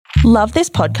Love this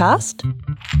podcast?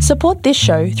 Support this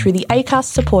show through the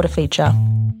Acast supporter feature.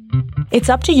 It's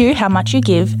up to you how much you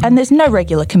give, and there's no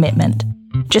regular commitment.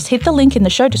 Just hit the link in the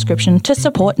show description to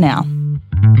support now.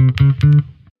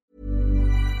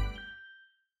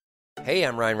 Hey,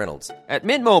 I'm Ryan Reynolds. At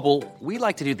Mint Mobile, we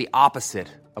like to do the opposite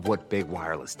of what Big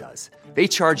Wireless does. They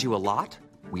charge you a lot,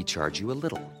 we charge you a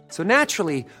little. So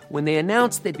naturally, when they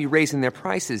announced they'd be raising their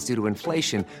prices due to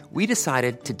inflation, we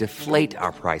decided to deflate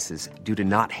our prices due to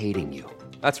not hating you.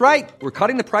 That's right. We're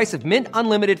cutting the price of Mint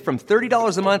Unlimited from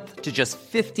 $30 a month to just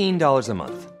 $15 a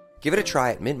month. Give it a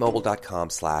try at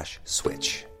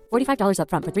mintmobile.com/switch. $45 up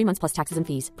front for 3 months plus taxes and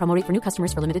fees. Promo rate for new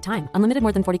customers for limited time. Unlimited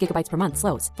more than 40 gigabytes per month.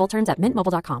 Slows full terms at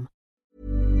mintmobile.com.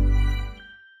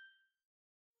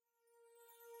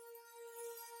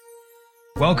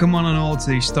 Welcome one and all to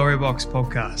the Storybox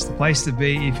podcast, the place to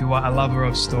be if you are a lover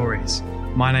of stories.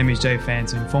 My name is Jay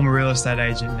Phantom, former real estate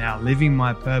agent, now living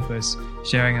my purpose,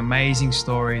 sharing amazing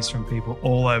stories from people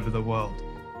all over the world.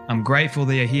 I'm grateful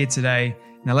that you're here today.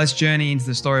 Now let's journey into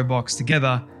the Storybox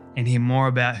together and hear more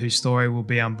about whose story will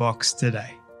be unboxed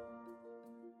today.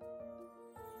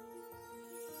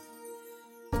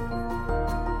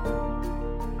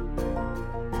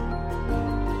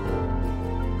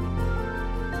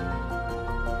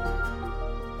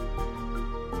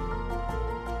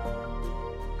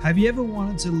 Have you ever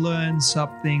wanted to learn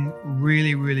something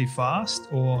really fast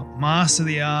or master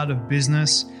the art of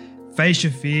business, face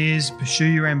your fears, pursue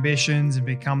your ambitions, and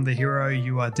become the hero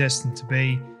you are destined to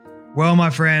be? Well, my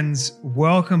friends,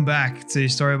 welcome back to the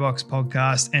Storybox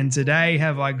podcast. And today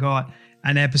have I got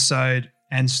an episode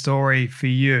and story for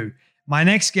you. My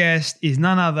next guest is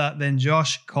none other than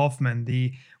Josh Kaufman,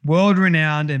 the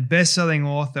world-renowned and best-selling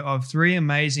author of 3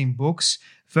 amazing books.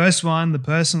 First one, The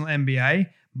Personal MBA,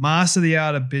 Master the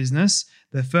Art of Business,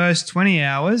 The First 20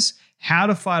 Hours, How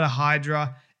to Fight a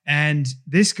Hydra. And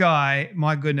this guy,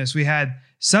 my goodness, we had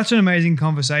such an amazing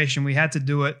conversation. We had to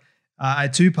do it a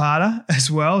 2-parter as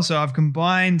well. So I've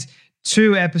combined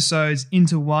 2 episodes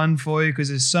into one for you because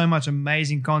there's so much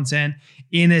amazing content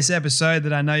in this episode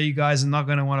that I know you guys are not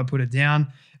going to want to put it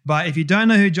down. But if you don't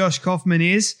know who Josh Kaufman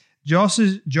is,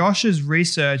 Josh's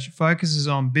research focuses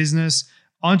on business,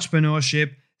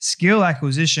 entrepreneurship, skill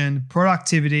acquisition,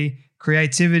 productivity,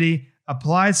 creativity,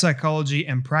 applied psychology,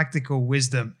 and practical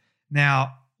wisdom.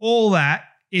 Now, all that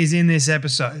is in this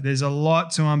episode. There's a lot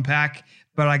to unpack,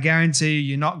 but I guarantee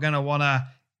you're not going to want to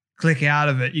click out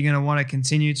of it. You're going to want to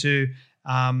continue to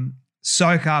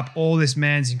soak up all this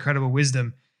man's incredible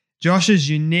wisdom. Josh's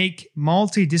unique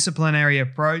multidisciplinary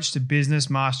approach to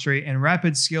business mastery and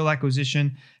rapid skill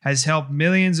acquisition has helped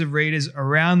millions of readers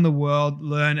around the world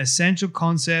learn essential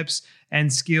concepts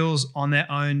and skills on their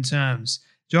own terms.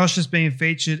 Josh has been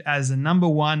featured as the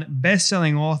 #1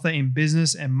 best-selling author in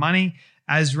business and money,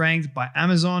 as ranked by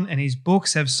Amazon, and his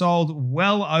books have sold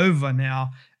well over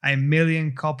now 1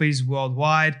 million copies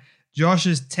worldwide.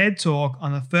 Josh's TED Talk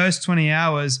on The First 20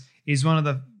 Hours is one of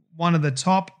the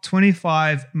top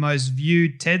 25 most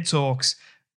viewed TED Talks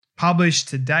published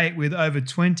to date, with over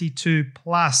 22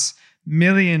 plus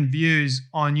million views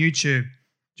on YouTube.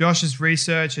 Josh's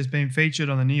research has been featured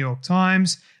on the New York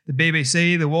Times, the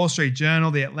BBC, the Wall Street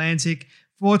Journal, the Atlantic,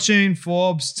 Fortune,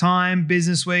 Forbes, Time,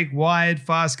 Businessweek, Wired,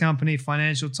 Fast Company,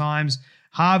 Financial Times,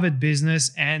 Harvard Business,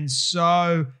 and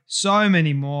so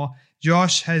many more.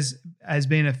 Josh has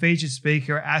been a featured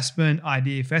speaker at Aspen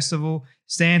Idea Festival,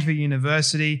 Stanford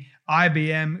University,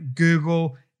 IBM,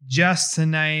 Google, just to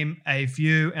name a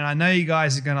few. And I know you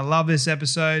guys are going to love this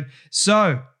episode.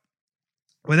 So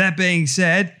with that being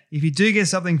said, if you do get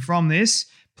something from this,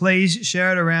 please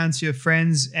share it around to your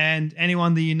friends and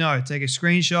anyone that you know. Take a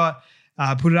screenshot,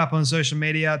 put it up on social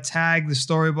media, tag the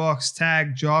Storybox,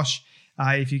 tag Josh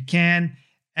if you can,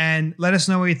 and let us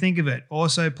know what you think of it.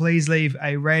 Also, please leave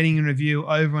a rating and review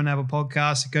over on Apple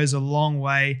Podcasts. It goes a long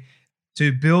way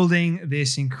to building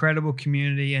this incredible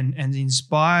community and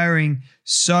inspiring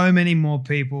so many more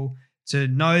people to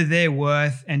know their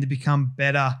worth and to become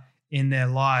better in their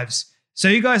lives. So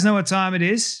you guys know what time it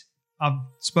is. I've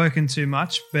spoken too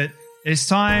much, but it's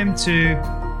time to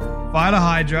fight a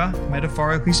Hydra,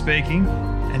 metaphorically speaking,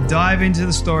 and dive into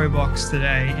the Storybox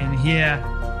today and hear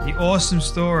the awesome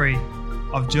story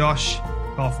of Josh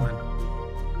Kaufman.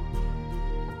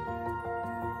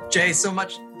 Jay,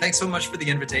 thanks so much for the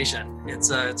invitation.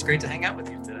 It's great to hang out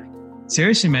with you today.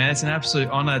 Seriously, man, it's an absolute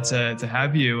honor to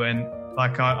have you. And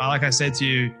like I said to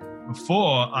you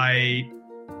before, I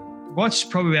watched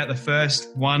probably about the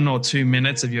first 1 or 2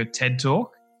 minutes of your TED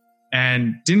Talk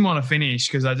and didn't want to finish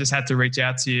because I just had to reach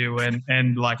out to you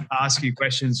and like ask you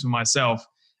questions for myself.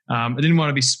 I didn't want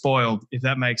to be spoiled, if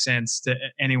that makes sense to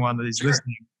anyone that is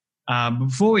listening.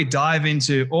 Before we dive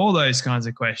into all those kinds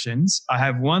of questions, I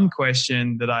have one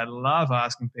question that I love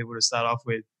asking people to start off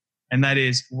with, and that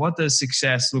is, what does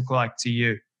success look like to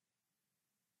you?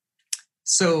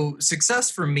 So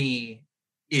success for me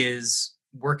is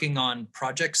working on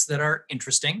projects that are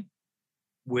interesting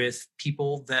with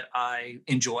people that I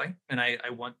enjoy and I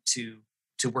want to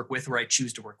work with, or I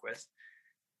choose to work with.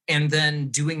 And then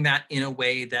doing that in a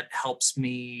way that helps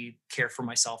me care for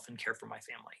myself and care for my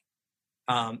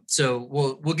family. So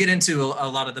we'll get into a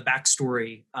lot of the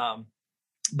backstory,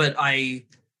 but I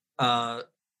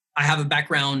have a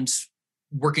background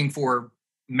working for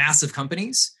massive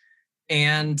companies,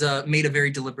 and made a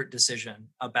very deliberate decision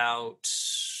about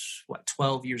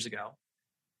 12 years ago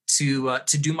to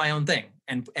do my own thing.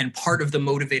 And part of the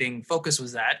motivating focus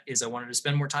was that I wanted to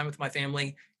spend more time with my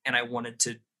family, and I wanted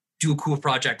to do cool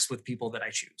projects with people that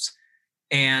I choose.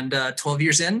 And 12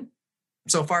 years in,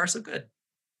 so far so good.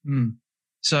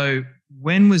 So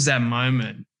when was that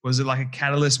moment? Was it like a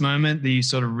catalyst moment that you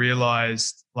sort of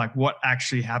realized, like, what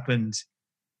actually happened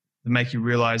to make you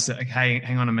realize that, hey,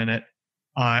 hang on a minute,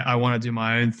 I want to do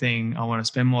my own thing. I want to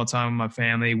spend more time with my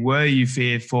family. Were you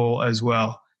fearful as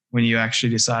well when you actually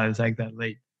decided to take that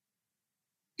leap?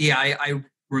 Yeah, I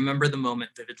remember the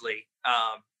moment vividly.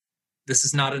 This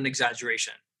is not an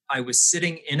exaggeration. I was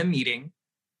sitting in a meeting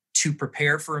to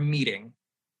prepare for a meeting,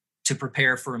 to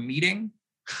prepare for a meeting,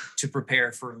 to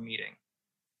prepare for a meeting.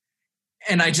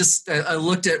 And I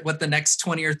looked at what the next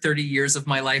 20 or 30 years of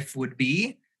my life would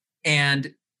be,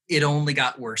 and it only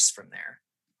got worse from there.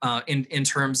 In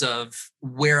terms of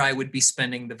where I would be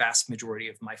spending the vast majority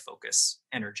of my focus,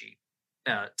 energy,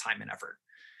 time, and effort,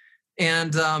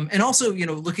 and also,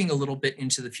 looking a little bit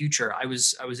into the future. I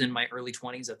was in my early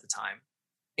 20s at the time,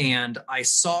 and I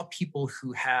saw people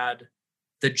who had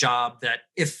the job that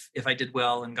if I did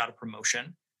well and got a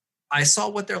promotion, I saw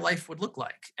what their life would look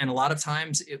like, and a lot of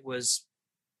times it was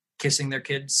kissing their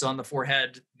kids on the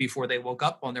forehead before they woke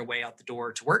up on their way out the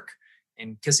door to work,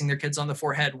 and kissing their kids on the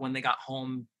forehead when they got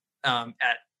home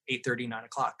at 8:30, 9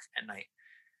 o'clock at night.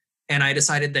 And I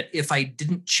decided that if I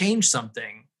didn't change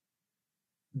something,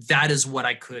 that is what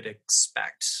I could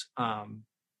expect.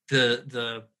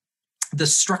 The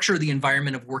structure, the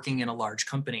environment of working in a large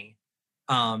company,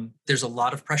 there's a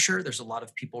lot of pressure. There's a lot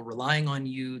of people relying on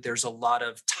you. There's a lot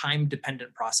of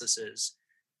time-dependent processes.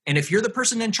 And if you're the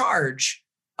person in charge,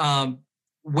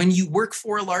 when you work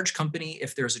for a large company,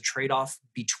 if there's a trade-off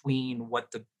between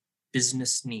what the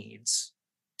business needs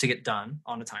to get done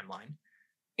on a timeline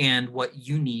and what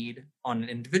you need on an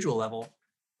individual level,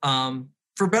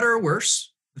 for better or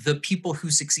worse, the people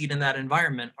who succeed in that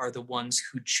environment are the ones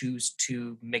who choose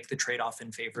to make the trade-off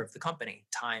in favor of the company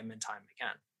time and time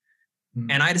again.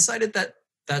 And I decided that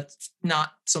that's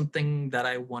not something that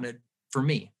I wanted for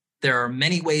me. There are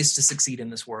many ways to succeed in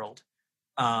this world.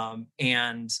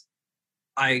 And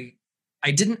I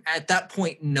didn't at that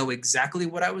point know exactly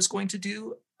what I was going to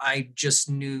do. I just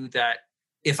knew that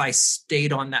if I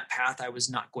stayed on that path, I was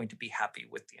not going to be happy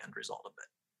with the end result of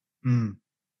it.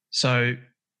 So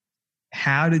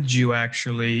how did you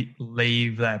actually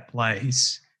leave that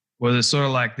place? Was it sort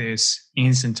of like this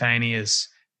instantaneous,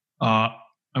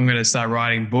 I'm going to start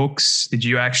writing books? Did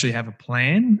you actually have a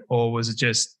plan, or was it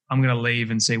just, I'm going to leave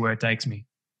and see where it takes me?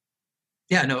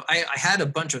 Yeah, no, I had a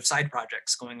bunch of side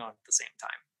projects going on at the same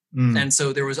time. And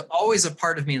so there was always a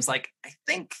part of me is like, I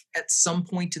think at some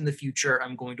point in the future,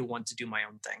 I'm going to want to do my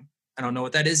own thing. I don't know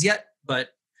what that is yet, but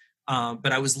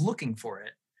I was looking for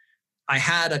it. I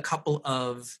had a couple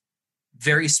of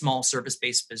very small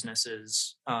service-based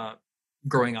businesses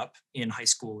growing up in high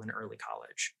school and early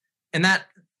college. And that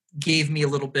gave me a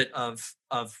little bit of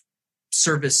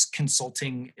service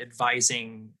consulting,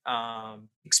 advising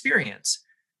experience.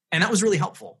 And that was really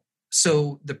helpful.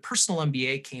 So the Personal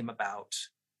MBA came about,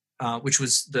 which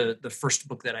was the first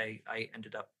book that I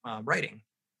ended up writing.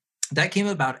 That came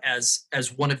about as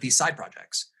one of these side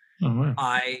projects. Oh, wow.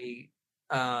 I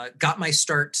got my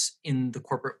start in the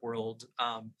corporate world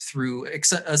through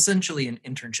essentially an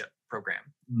internship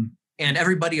program. And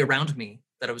everybody around me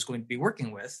that I was going to be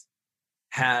working with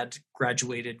had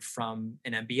graduated from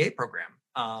an MBA program,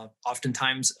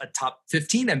 oftentimes a top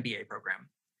 15 MBA program.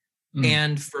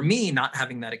 And for me, not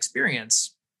having that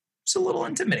experience, it's a little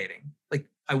intimidating. Like,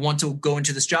 I want to go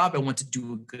into this job. I want to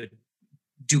do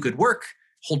good work,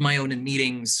 hold my own in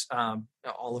meetings,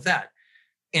 all of that.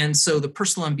 And so the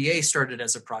Personal MBA started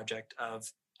as a project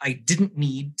of, I didn't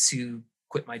need to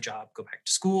quit my job, go back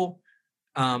to school.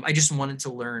 I just wanted to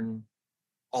learn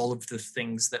all of the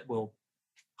things that will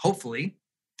hopefully,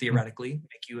 theoretically,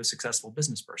 make you a successful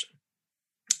business person.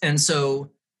 And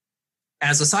so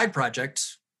as a side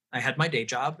project, I had my day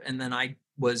job, and then I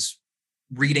was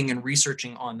reading and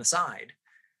researching on the side,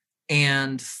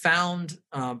 and found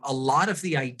a lot of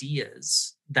the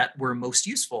ideas that were most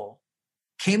useful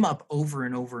came up over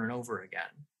and over and over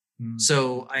again.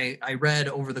 So I read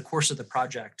over the course of the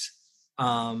project,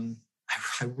 I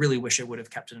really wish I would have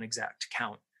kept an exact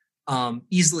count,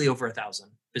 easily over 1,000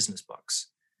 business books.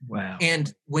 Wow.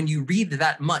 And when you read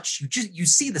that much, you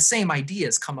see the same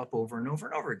ideas come up over and over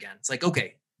and over again. It's like,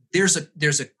 okay, there's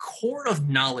a core of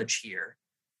knowledge here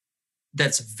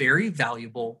that's very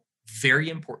valuable, very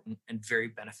important, and very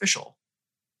beneficial.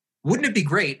 Wouldn't it be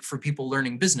great for people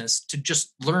learning business to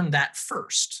just learn that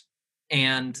first?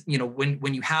 And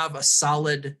when you have a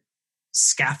solid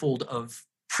scaffold of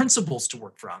principles to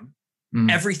work from,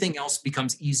 everything else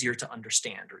becomes easier to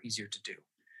understand or easier to do.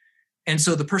 And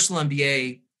so the personal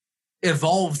MBA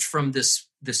evolved from this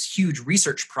huge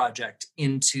research project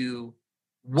into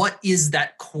what is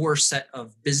that core set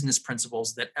of business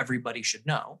principles that everybody should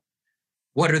know?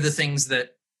 What are the things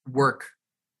that work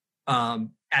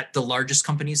at the largest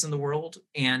companies in the world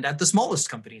and at the smallest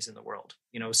companies in the world?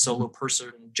 Solo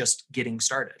person just getting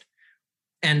started.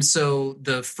 And so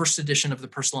the first edition of the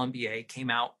Personal MBA came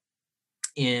out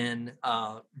in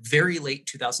very late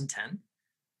 2010.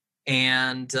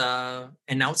 And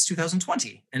now it's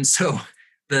 2020. And so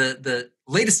the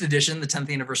latest edition, the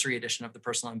 10th anniversary edition of the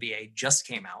Personal MBA just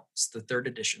came out. It's the third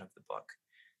edition of the book.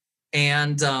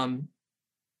 And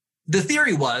the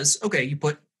theory was, okay, you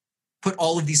put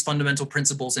all of these fundamental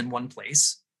principles in one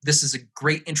place. This is a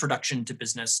great introduction to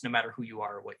business, no matter who you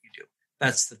are or what you do.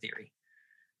 That's the theory.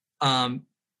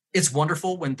 It's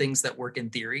wonderful when things that work in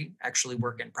theory actually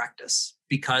work in practice,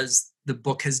 because the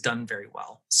book has done very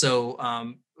well.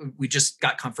 So we just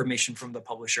got confirmation from the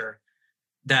publisher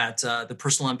that the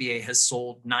Personal MBA has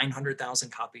sold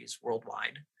 900,000 copies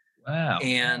worldwide. Wow.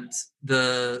 And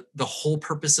the whole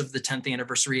purpose of the 10th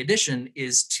anniversary edition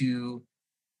is to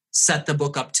set the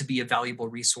book up to be a valuable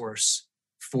resource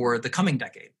for the coming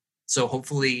decade. So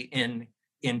hopefully in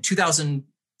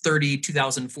 2030,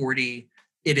 2040,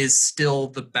 it is still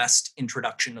the best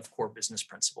introduction of core business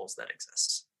principles that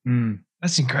exists.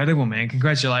 That's incredible, man.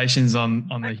 Congratulations on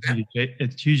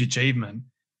the huge achievement.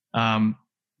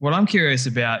 What I'm curious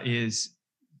about is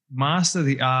master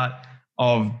the art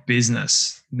of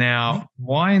business. Now,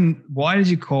 why did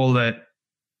you call it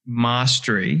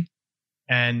mastery?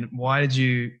 And why did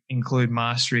you include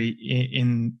mastery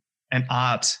in an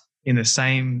art in the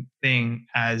same thing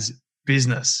as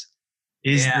business?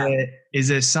 Is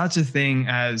there such a thing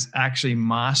as actually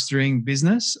mastering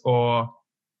business, or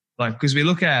because we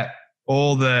look at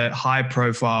all the high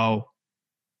profile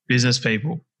business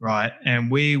people, right? And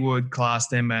we would class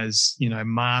them as,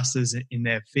 masters in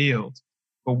their field.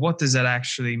 But what does that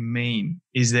actually mean?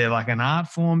 Is there like an art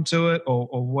form to it, or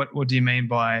what do you mean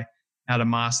by how to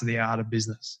master the art of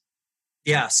business?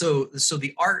 Yeah. So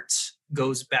the art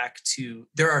goes back to,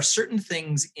 there are certain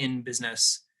things in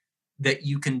business that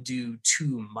you can do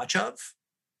too much of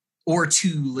or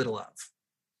too little of.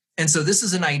 And so this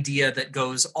is an idea that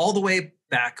goes all the way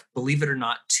back, believe it or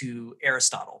not, to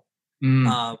Aristotle,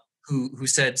 who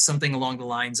said something along the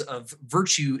lines of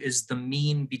virtue is the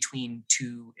mean between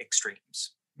two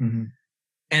extremes. Mm-hmm.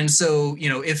 And so,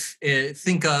 if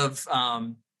think of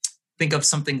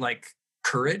something like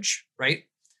courage, right?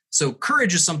 So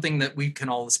courage is something that we can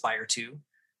all aspire to.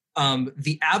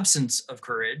 The absence of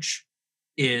courage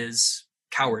is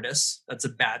cowardice. That's a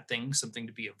bad thing, something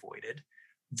to be avoided.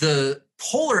 The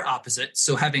polar opposite,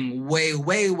 so having way,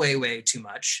 way, way, way too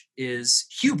much, is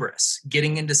hubris,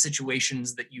 getting into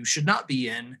situations that you should not be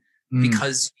in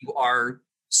because you are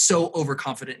so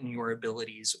overconfident in your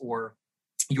abilities or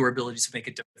your abilities to make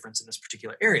a difference in this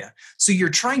particular area. So you're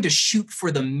trying to shoot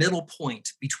for the middle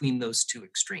point between those two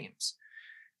extremes.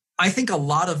 I think a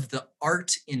lot of the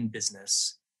art in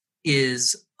business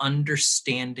is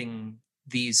understanding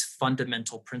these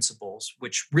fundamental principles,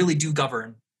 which really do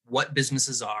govern what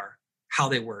businesses are, how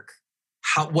they work,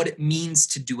 what it means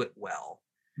to do it well.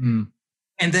 And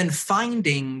then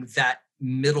finding that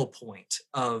middle point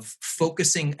of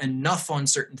focusing enough on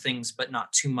certain things, but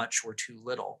not too much or too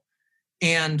little.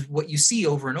 And what you see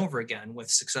over and over again with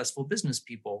successful business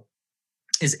people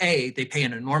is they pay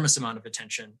an enormous amount of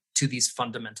attention to these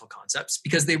fundamental concepts,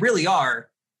 because they really are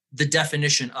the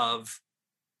definition of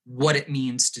what it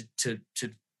means to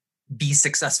be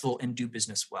successful and do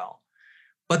business well.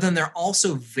 But then they're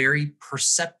also very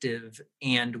perceptive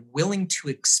and willing to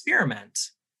experiment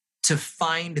to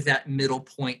find that middle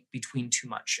point between too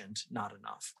much and not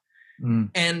enough.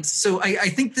 And so I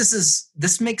think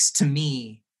this makes, to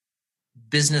me,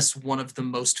 business one of the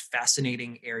most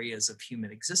fascinating areas of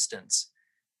human existence,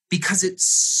 because it's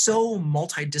so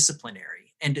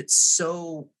multidisciplinary and it's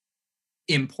so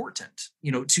important,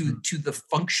 to the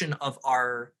function of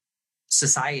our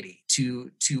society,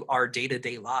 to our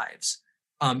day-to-day lives.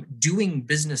 Doing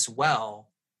business well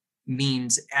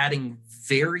means adding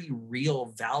very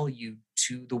real value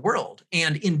to the world,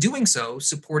 and in doing so,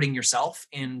 supporting yourself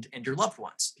and your loved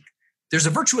ones. There's a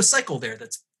virtuous cycle there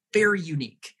that's very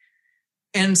unique.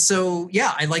 And so,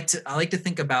 yeah, I like to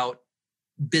think about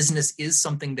business is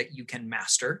something that you can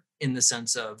master in the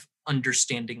sense of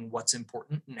understanding what's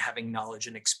important and having knowledge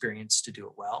and experience to do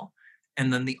it well.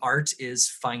 And then the art is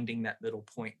finding that middle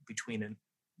point between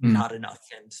not enough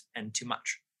and too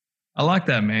much. I like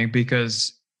that, man,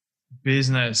 because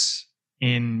business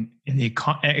in the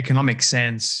economic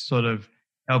sense sort of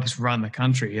helps run the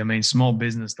country. I mean, small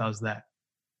business does that.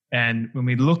 And when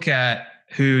we look at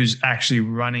who's actually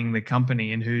running the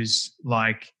company and who's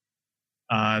like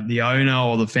the owner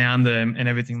or the founder and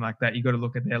everything like that, you got to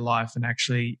look at their life and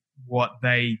actually what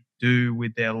they do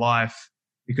with their life,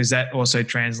 because that also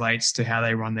translates to how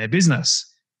they run their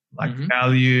business, like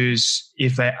values,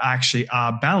 if they actually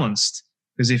are balanced.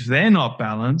 Because if they're not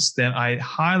balanced, then I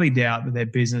highly doubt that their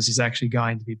business is actually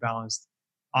going to be balanced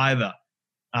either.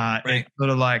 Right. It's sort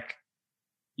of like,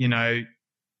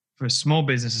 for a small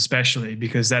business especially,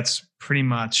 because that's pretty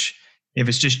much, if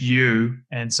it's just you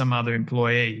and some other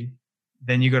employee,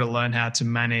 then you got to learn how to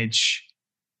manage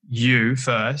you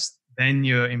first, then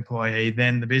your employee,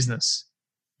 then the business.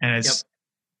 And it's,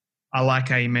 I like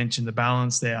how you mentioned the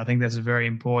balance there. I think that's a very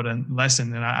important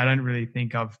lesson. And I don't really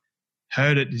think I've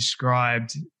heard it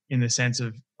described in the sense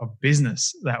of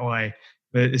business that way,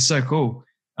 but it's so cool.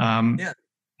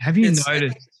 Have you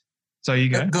noticed? So you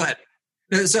go. Go ahead.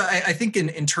 So I think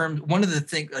in terms, one of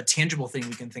the a tangible thing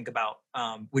we can think about,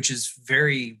 which is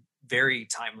very, very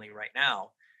timely right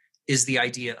now, is the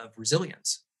idea of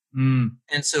resilience. And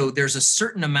so there's a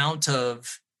certain amount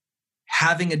of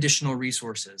having additional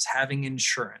resources, having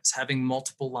insurance, having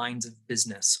multiple lines of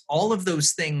business, all of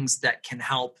those things that can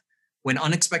help when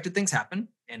unexpected things happen,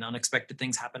 and unexpected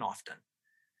things happen often,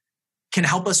 can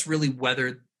help us really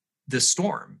weather the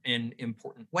storm in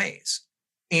important ways.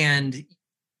 And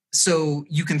so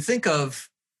you can think of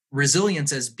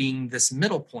resilience as being this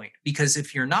middle point, because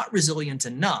if you're not resilient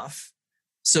enough,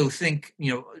 so think,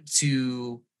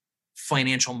 to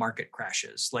financial market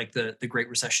crashes like the Great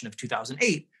Recession of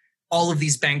 2008, all of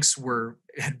these banks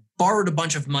had borrowed a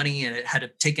bunch of money and it had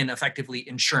taken effectively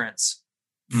insurance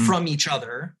from each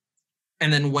other.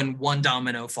 And then when one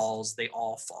domino falls, they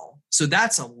all fall. So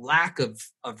that's a lack of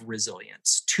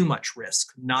resilience, too much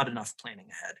risk, not enough planning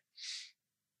ahead.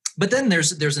 But then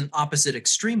there's an opposite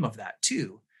extreme of that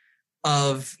too,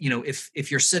 of,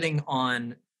 if you're sitting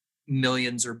on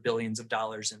millions or billions of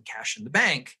dollars in cash in the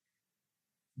bank,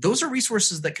 those are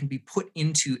resources that can be put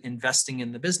into investing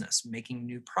in the business, making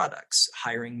new products,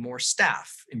 hiring more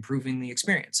staff, improving the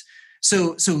experience.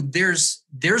 So there's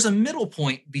a middle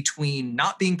point between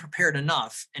not being prepared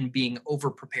enough and being over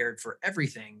prepared for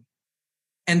everything.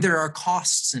 And there are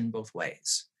costs in both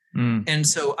ways. And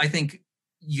so I think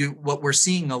what we're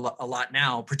seeing a lot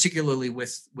now, particularly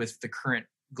with the current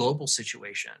global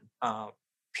situation,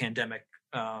 pandemic,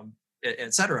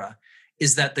 et cetera,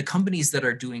 is that the companies that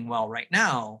are doing well right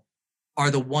now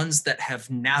are the ones that have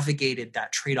navigated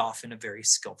that trade-off in a very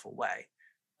skillful way.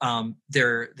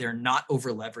 They're not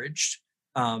over leveraged.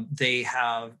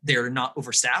 They're not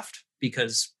overstaffed,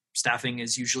 because staffing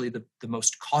is usually the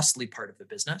most costly part of the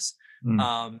business.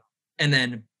 And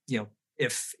then,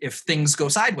 if things go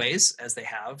sideways, as they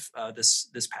have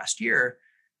this past year,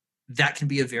 that can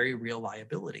be a very real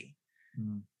liability.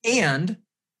 And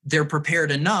they're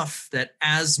prepared enough that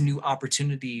as new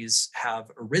opportunities have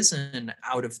arisen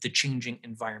out of the changing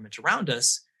environment around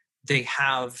us, they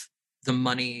have the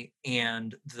money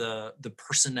and the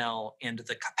personnel and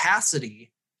the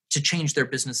capacity to change their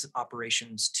business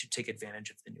operations to take advantage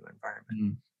of the new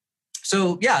environment.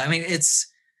 So yeah, I mean,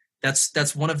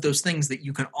 that's one of those things that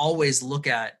you can always look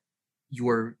at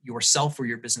yourself or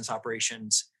your business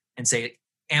operations and say,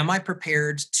 am I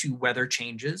prepared to weather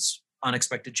changes,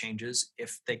 unexpected changes,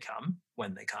 if they come,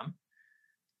 when they come?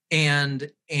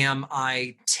 And am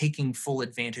I taking full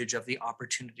advantage of the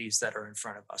opportunities that are in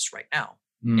front of us right now?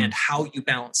 And how you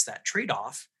balance that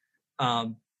trade-off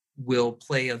will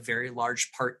play a very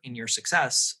large part in your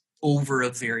success over a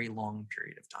very long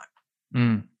period of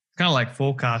time. It's kind of like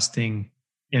forecasting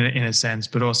in a sense,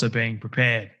 but also being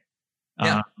prepared.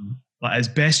 Like as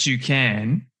best you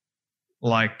can.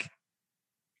 Like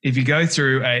if you go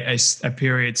through a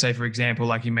period, say for example,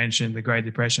 like you mentioned, the Great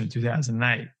Depression of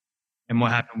 2008, and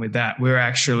what happened with that, we're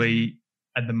actually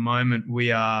at the moment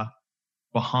we are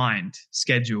behind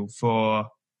schedule for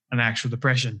an actual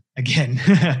depression again.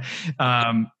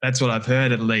 That's what I've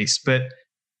heard at least. But,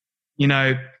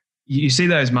 you see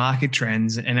those market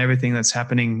trends and everything that's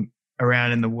happening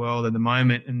around in the world at the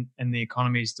moment, and the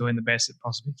economy is doing the best it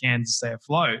possibly can to stay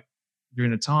afloat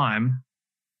during the time.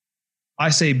 I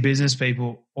see business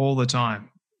people all the time,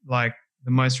 like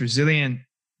the most resilient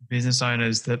business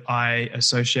owners that I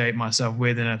associate myself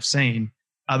with and have seen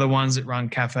are the ones that run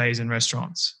cafes and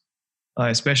restaurants,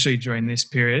 especially during this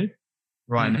period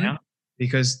right now,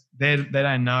 because they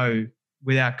don't know,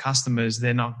 without customers,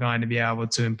 they're not going to be able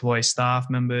to employ staff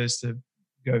members to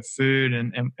go food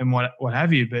and what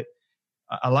have you. But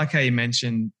I like how you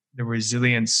mentioned the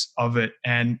resilience of it.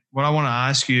 And what I want to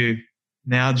ask you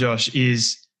now, Josh,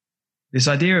 is this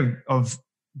idea of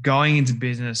going into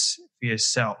business for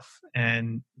yourself.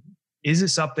 And is it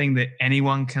something that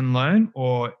anyone can learn,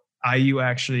 or are you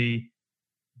actually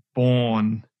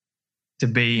born to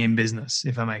be in business,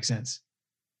 if that makes sense?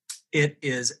 It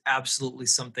is absolutely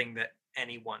something that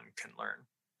anyone can learn.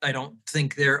 I don't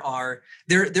think there are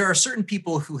certain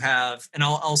people who have, and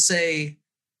I'll say,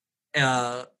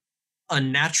 a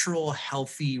natural,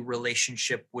 healthy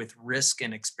relationship with risk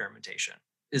and experimentation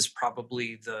is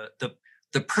probably the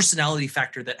personality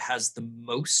factor that has the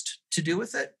most to do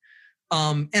with it.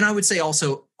 And I would say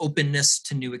also openness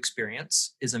to new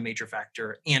experience is a major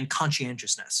factor, and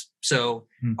conscientiousness. So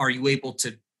are you able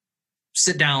to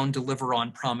sit down, deliver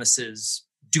on promises,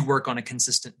 do work on a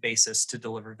consistent basis to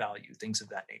deliver value, things of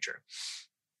that nature.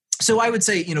 So I would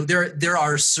say, there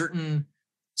are certain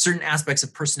aspects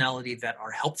of personality that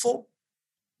are helpful,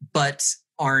 but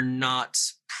are not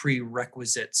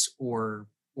prerequisites or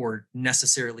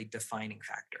necessarily defining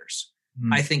factors.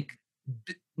 I think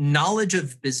knowledge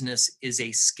of business is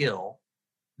a skill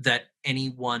that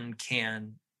anyone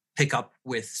can pick up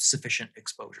with sufficient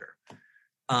exposure.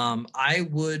 I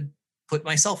would put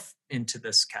myself into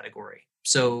this category.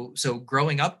 So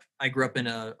growing up, I grew up in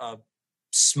a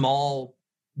small,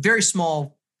 very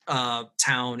small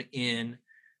town in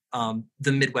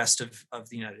the Midwest of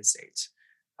the United States.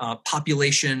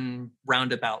 Population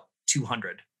round about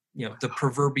 200, the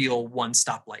proverbial one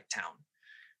stoplight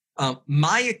town.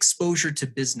 My exposure to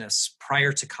business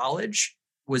prior to college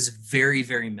was very,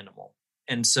 very minimal.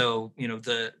 And so,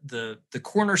 the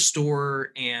corner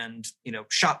store and,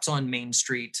 shops on Main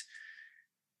Street,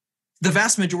 the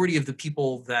vast majority of the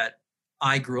people that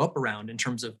I grew up around in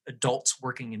terms of adults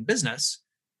working in business,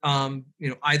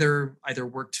 either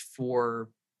worked for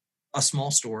a small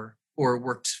store or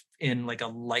worked in like a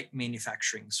light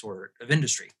manufacturing sort of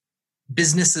industry.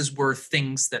 Businesses were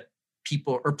things that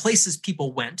places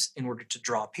people went in order to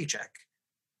draw a paycheck.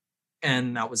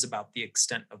 And that was about the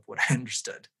extent of what I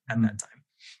understood at that time.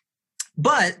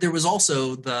 But there was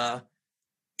also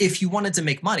if you wanted to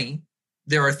make money,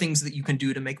 there are things that you can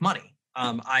do to make money.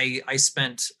 I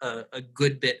spent a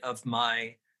good bit of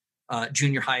my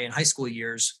junior high and high school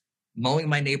years mowing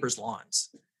my neighbors' lawns.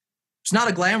 It's not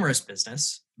a glamorous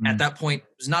business. At that point,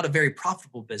 it was not a very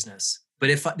profitable business. But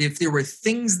if there were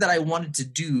things that I wanted to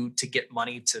do to get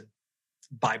money to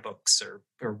buy books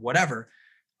or whatever,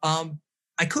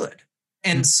 I could.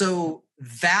 And so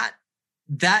that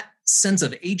sense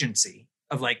of agency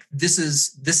of like, this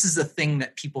is a thing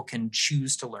that people can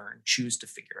choose to learn, choose to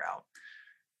figure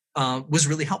out, was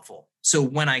really helpful. So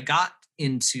when I got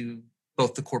into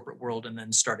both the corporate world and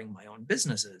then starting my own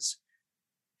businesses,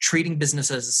 treating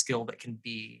business as a skill that can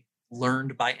be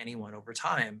learned by anyone over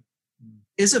time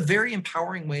is a very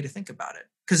empowering way to think about it.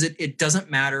 Because it doesn't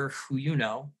matter who you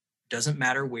know, doesn't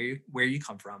matter where you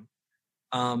come from,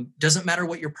 doesn't matter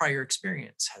what your prior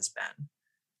experience has been.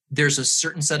 There's a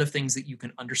certain set of things that you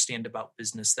can understand about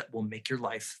business that will make your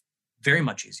life very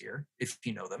much easier if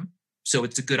you know them. So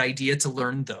it's a good idea to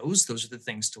learn those. Those are the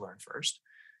things to learn first.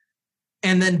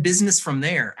 And then business from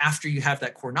there, after you have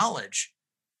that core knowledge,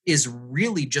 is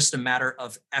really just a matter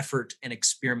of effort and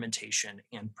experimentation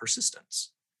and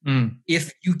persistence.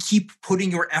 If you keep putting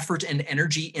your effort and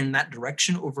energy in that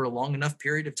direction over a long enough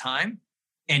period of time,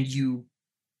 and you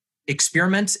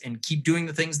experiment and keep doing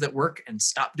the things that work and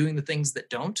stop doing the things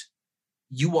that don't,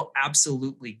 you will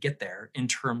absolutely get there in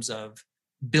terms of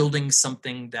building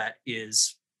something that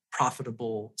is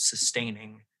profitable,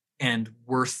 sustaining, and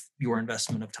worth your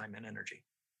investment of time and energy.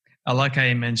 I like how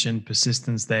you mentioned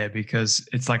persistence there, because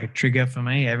it's like a trigger for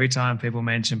me. Every time people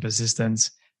mention persistence,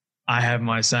 I have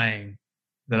my saying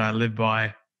that I live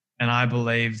by. And I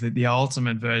believe that the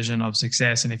ultimate version of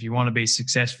success, and if you want to be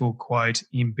successful, quote,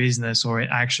 in business or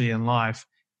actually in life,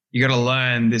 you got to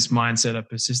learn this mindset of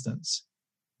persistence.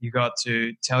 You got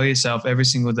to tell yourself every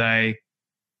single day,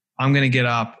 I'm going to get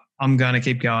up. I'm going to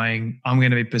keep going. I'm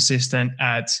going to be persistent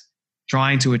at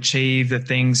trying to achieve the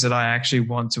things that I actually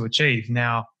want to achieve.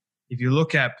 Now, if you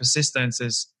look at persistence,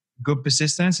 there's good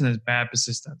persistence and there's bad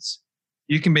persistence.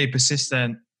 You can be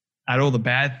persistent at all the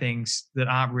bad things that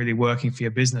aren't really working for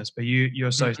your business, but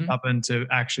you're so stubborn to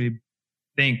actually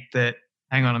think that,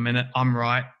 hang on a minute, I'm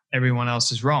right, everyone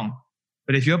else is wrong.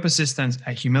 But if you're persistent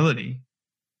at humility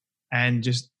and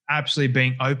just absolutely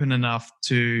being open enough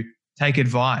to take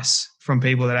advice from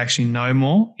people that actually know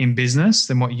more in business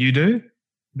than what you do,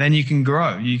 then you can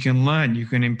grow, you can learn, you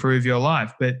can improve your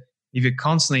life. But if you're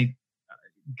constantly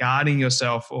guarding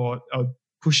yourself or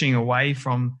pushing away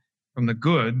from the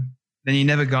good, then you're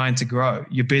never going to grow.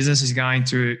 Your business is going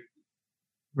to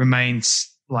remain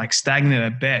like stagnant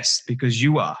at best because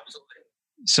you are.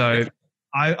 So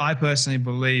I personally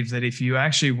believe that if you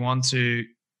actually want to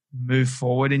move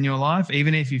forward in your life,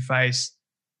 even if you face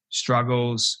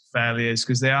struggles, failures,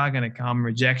 because they are going to come,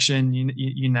 rejection,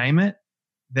 you name it,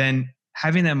 then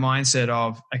having that mindset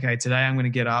of, okay, today I'm going to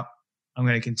get up, I'm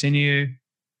going to continue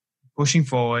pushing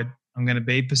forward, I'm going to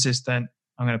be persistent,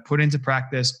 I'm going to put into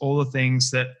practice all the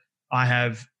things that I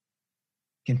have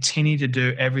continued to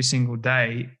do every single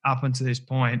day up until this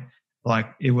point, like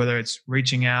whether it's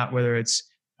reaching out, whether it's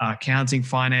counting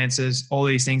finances, all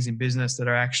these things in business that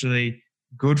are actually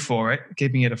good for it,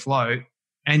 keeping it afloat,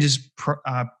 and just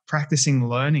practicing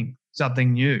learning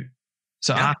something new.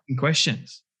 So asking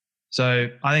questions. So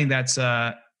I think that's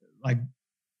like,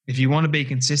 if you want to be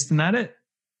consistent at it,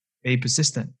 be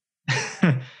persistent.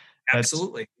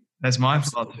 Absolutely. That's my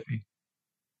philosophy.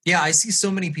 Yeah, I see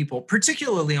so many people,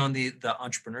 particularly on the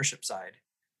entrepreneurship side,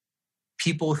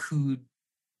 people who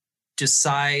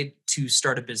decide to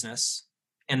start a business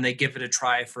and they give it a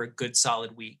try for a good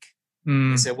solid week.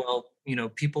 They say, well,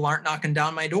 people aren't knocking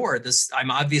down my door.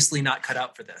 I'm obviously not cut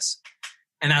out for this.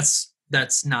 And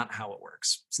that's not how it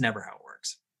works. It's never how it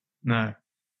works. No.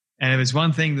 And if it's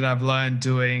one thing that I've learned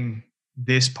doing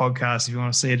this podcast, if you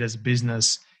want to see it as a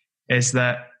business, is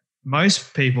that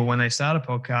most people, when they start a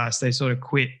podcast, they sort of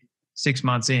quit 6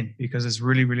 months in because it's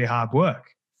really, really hard work.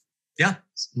 Yeah.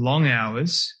 It's long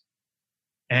hours.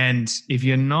 And if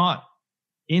you're not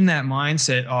in that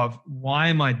mindset of, why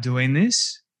am I doing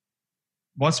this?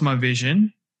 What's my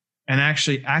vision? And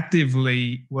actually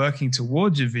actively working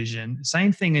towards your vision,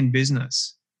 same thing in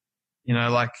business.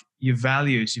 Like your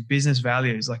values, your business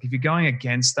values. Like if you're going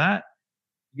against that,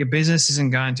 your business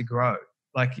isn't going to grow.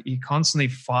 Like you're constantly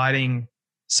fighting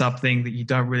something that you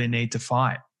don't really need to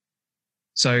fight.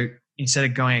 So instead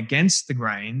of going against the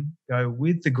grain, go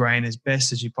with the grain as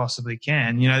best as you possibly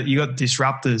can. You got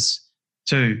disruptors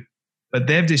too, but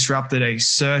they've disrupted a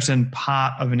certain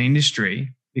part of an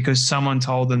industry because someone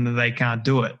told them that they can't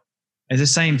do it. It's the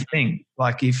same thing.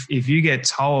 Like if you get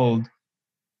told,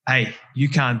 hey, you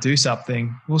can't do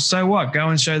something, well, so what? Go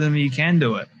and show them you can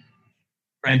do it.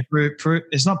 Right. And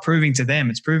it's not proving to them,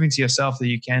 it's proving to yourself that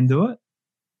you can do it.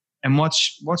 And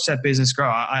watch that business grow.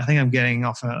 I think I'm getting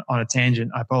off on a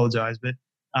tangent. I apologize, but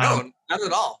no, not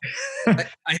at all.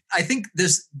 I think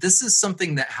this is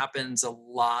something that happens a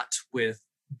lot with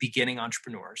beginning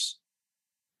entrepreneurs,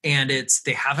 and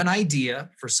they have an idea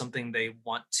for something they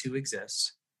want to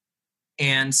exist,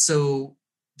 and so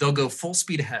they'll go full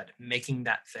speed ahead making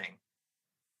that thing.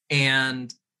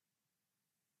 And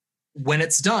when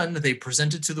it's done, they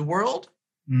present it to the world,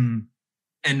 and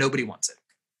nobody wants it.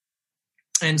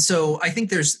 And so I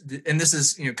think and this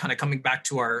is, kind of coming back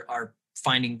to our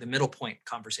finding the middle point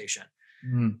conversation.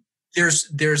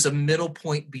 There's a middle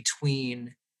point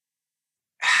between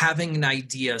having an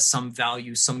idea, some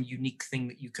value, some unique thing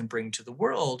that you can bring to the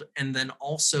world, and then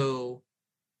also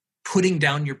putting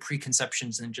down your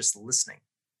preconceptions and just listening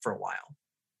for a while.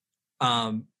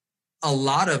 A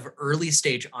lot of early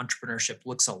stage entrepreneurship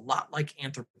looks a lot like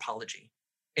anthropology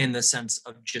in the sense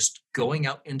of just going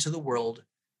out into the world,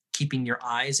 keeping your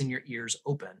eyes and your ears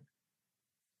open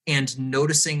and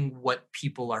noticing what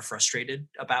people are frustrated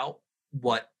about,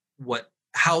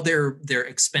 how they're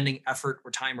expending effort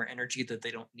or time or energy that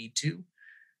they don't need to,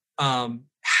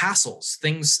 hassles,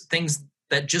 things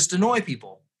that just annoy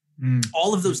people.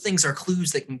 All of those things are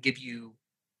clues that can give you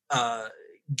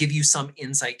some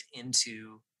insight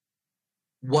into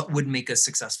what would make a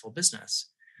successful business.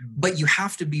 But you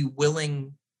have to be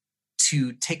willing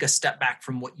to take a step back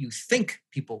from what you think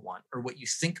people want or what you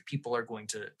think people are going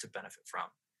to benefit from,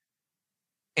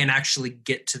 and actually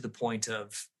get to the point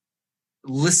of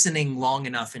listening long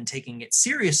enough and taking it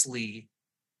seriously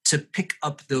to pick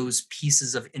up those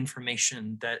pieces of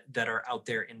information that are out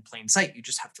there in plain sight. You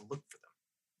just have to look for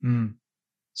them.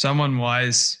 Someone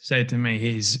wise said to me,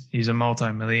 he's a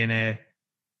multi-millionaire,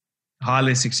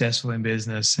 highly successful in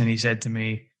business. And he said to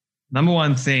me, number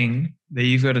one thing that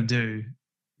you've got to do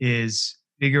is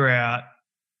figure out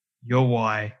your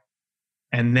why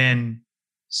and then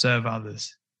serve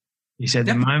others. He said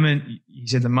the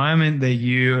moment that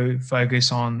you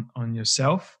focus on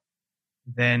yourself,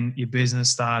 then your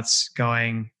business starts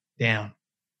going down,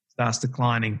 starts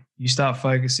declining. You start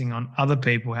focusing on other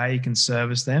people, how you can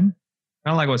service them.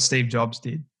 Kind of like what Steve Jobs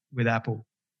did with Apple.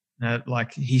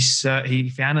 Like he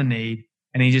found a need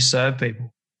and he just served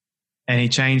people and he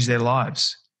changed their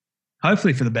lives,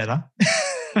 hopefully for the better.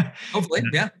 Hopefully,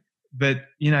 yeah. But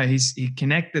he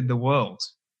connected the world,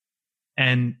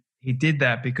 and he did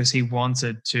that because he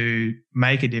wanted to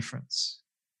make a difference.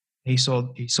 He saw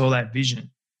that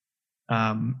vision.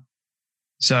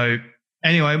 So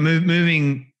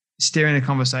anyway, steering the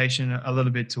conversation a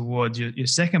little bit towards your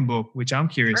second book, which I'm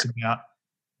curious about,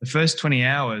 The First 20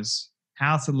 Hours,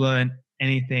 How to Learn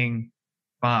Anything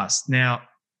Fast. Now,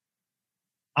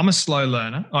 I'm a slow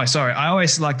learner. Oh, sorry. I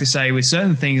always like to say with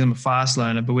certain things I'm a fast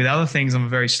learner, but with other things I'm a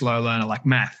very slow learner, like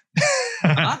math.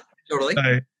 Totally.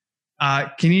 So,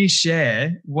 can you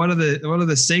share what are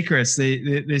the secrets,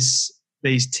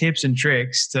 these tips and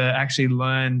tricks to actually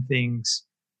learn things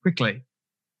quickly?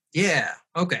 Yeah.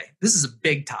 Okay. This is a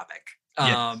big topic,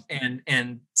 Yes.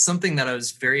 and something that I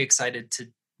was very excited to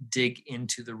dig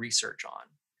into the research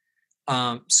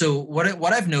on. So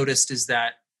what I've noticed is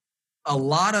that a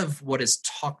lot of what is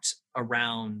talked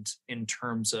around in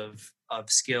terms of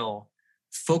skill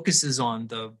focuses on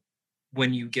the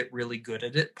when you get really good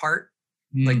at it part.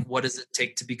 Like, what does it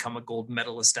take to become a gold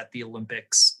medalist at the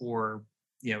Olympics or,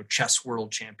 chess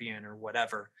world champion or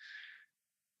whatever?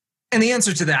 And the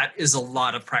answer to that is a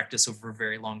lot of practice over a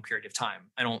very long period of time.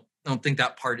 I don't think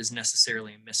that part is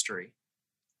necessarily a mystery.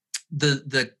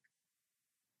 The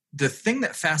thing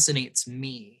that fascinates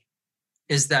me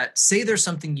is that, say there's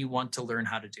something you want to learn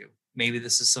how to do. Maybe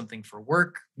this is something for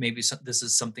work. Maybe this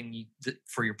is something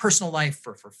for your personal life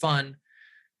or for fun.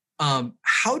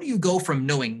 How do you go from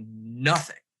knowing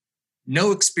nothing,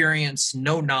 no experience,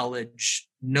 no knowledge,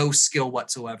 no skill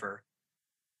whatsoever,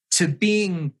 to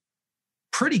being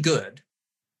pretty good,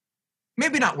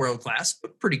 maybe not world class,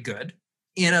 but pretty good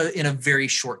in a very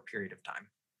short period of time?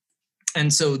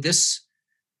 And so this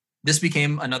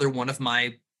became another one of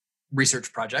my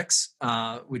research projects,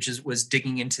 which was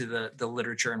digging into the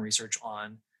literature and research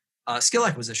on skill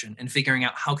acquisition and figuring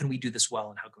out how can we do this well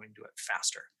and how can we do it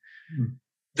faster.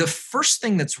 The first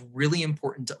thing that's really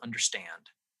important to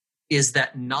understand is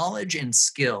that knowledge and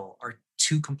skill are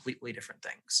two completely different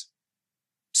things.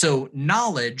 So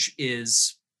knowledge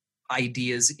is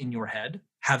ideas in your head,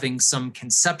 having some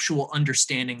conceptual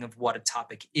understanding of what a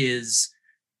topic is,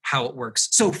 how it works.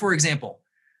 So for example,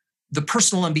 The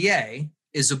Personal MBA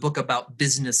is a book about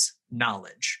business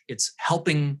knowledge. It's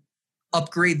helping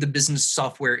upgrade the business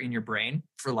software in your brain,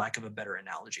 for lack of a better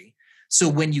analogy. So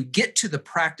when you get to the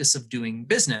practice of doing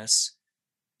business,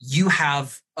 you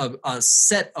have a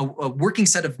working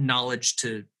set of knowledge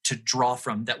to draw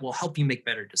from that will help you make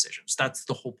better decisions. That's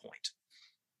the whole point.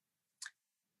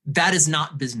 That is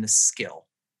not business skill.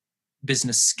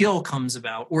 Business skill comes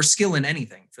about, or skill in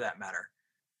anything for that matter,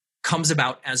 comes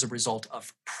about as a result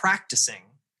of practicing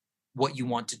what you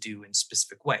want to do in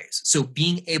specific ways. So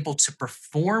being able to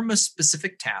perform a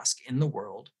specific task in the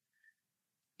world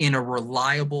in a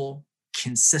reliable,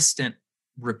 consistent,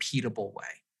 repeatable way.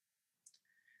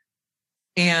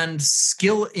 And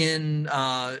skill is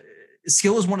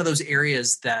one of those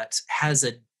areas that has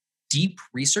a deep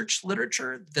research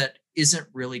literature that isn't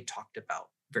really talked about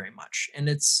very much. And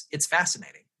it's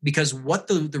fascinating because what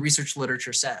the research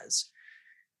literature says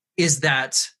is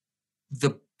that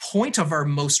the point of our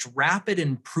most rapid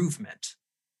improvement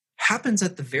happens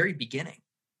at the very beginning.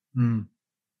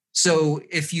 So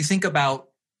if you think about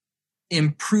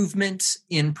improvement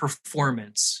in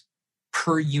performance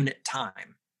per unit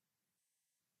time,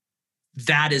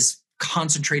 that is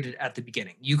concentrated at the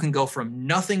beginning. You can go from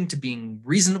nothing to being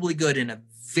reasonably good in a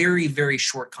very, very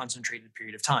short concentrated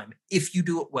period of time if you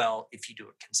do it well, if you do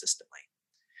it consistently.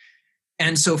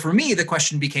 And so for me, the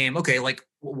question became, okay, like,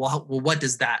 well, what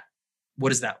does that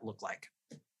look like?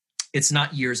 It's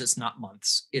not years, it's not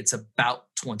months. It's about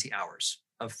 20 hours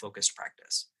of focused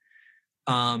practice.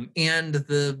 And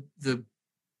the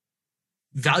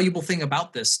valuable thing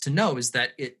about this to know is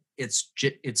that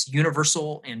it's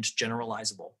universal and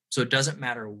generalizable. So it doesn't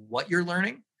matter what you're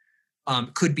learning.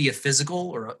 Could be a physical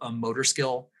or a motor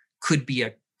skill, could be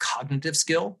a cognitive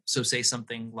skill. So say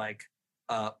something like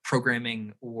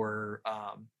programming or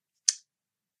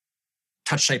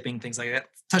touch typing, things like that.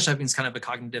 Touch typing is kind of a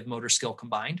cognitive motor skill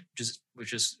combined,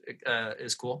 which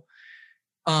is cool.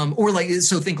 Or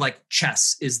think like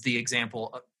chess is the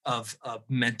example of a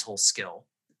mental skill.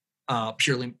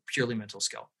 purely mental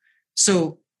skill.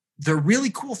 So the really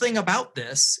cool thing about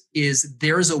this is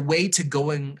there's a way to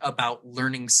going about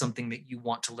learning something that you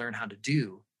want to learn how to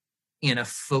do in a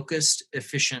focused,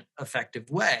 efficient,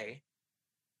 effective way.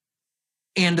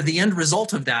 And the end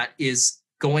result of that is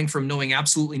going from knowing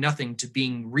absolutely nothing to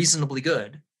being reasonably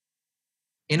good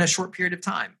in a short period of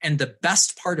time. And the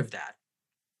best part of that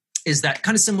is that,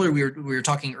 kind of similar, we were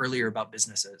talking earlier about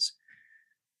businesses.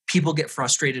 People get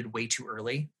frustrated way too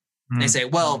early. They say,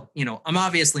 well, I'm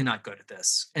obviously not good at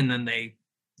this. And then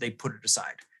they put it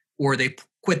aside, or they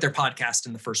quit their podcast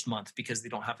in the first month because they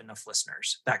don't have enough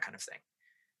listeners, that kind of thing.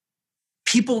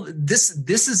 People, this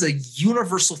is a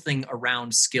universal thing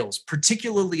around skills,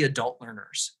 particularly adult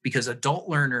learners, because adult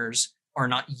learners are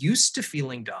not used to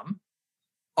feeling dumb,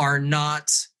 are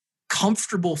not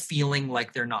comfortable feeling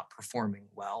like they're not performing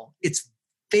well. It's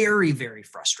very, very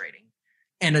frustrating.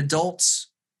 And adults,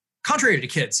 contrary to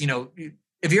kids,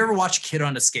 if you ever watch a kid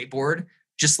on a skateboard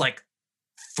just like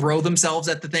throw themselves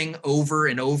at the thing over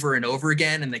and over and over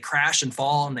again, and they crash and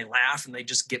fall and they laugh and they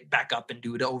just get back up and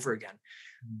do it over again.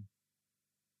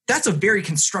 That's a very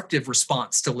constructive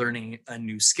response to learning a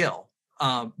new skill.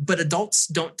 But adults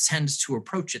don't tend to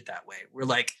approach it that way. We're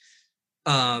like,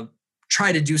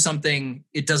 try to do something,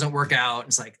 it doesn't work out.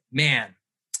 It's like, man,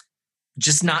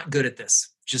 just not good at this.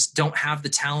 Just don't have the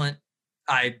talent.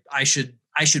 I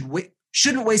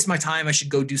shouldn't waste my time. I should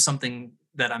go do something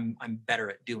that I'm better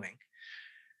at doing.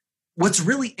 What's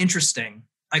really interesting,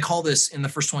 I call this, in the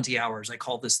first 20 hours, I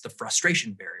call this the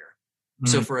frustration barrier.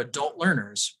 So for adult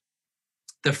learners,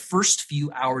 the first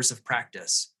few hours of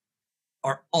practice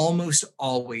are almost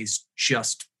always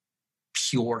just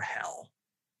pure hell.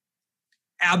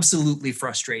 Absolutely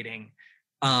frustrating.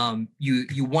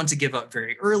 You want to give up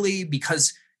very early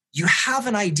because you have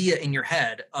an idea in your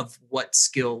head of what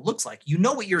skill looks like. You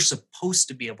know what you're supposed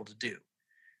to be able to do.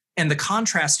 And the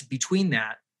contrast between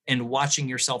that and watching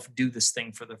yourself do this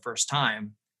thing for the first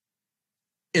time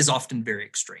is often very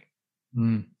extreme.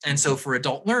 And so for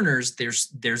adult learners, there's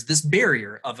this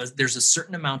barrier of there's a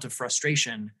certain amount of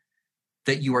frustration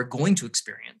that you are going to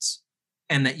experience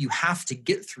and that you have to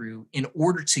get through in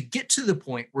order to get to the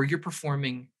point where you're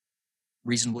performing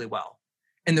reasonably well.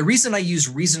 And the reason I use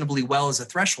reasonably well as a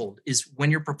threshold is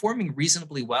when you're performing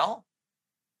reasonably well,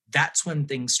 that's when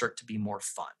things start to be more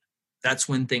fun. That's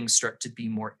when things start to be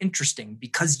more interesting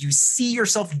because you see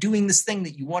yourself doing this thing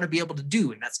that you want to be able to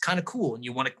do. And that's kind of cool. And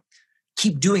you want to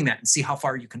keep doing that and see how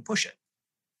far you can push it.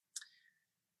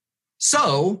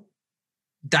 So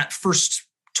that first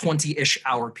 20-ish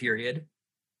hour period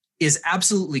is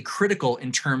absolutely critical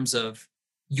in terms of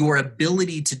your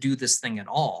ability to do this thing at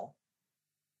all.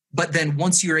 But then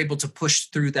once you're able to push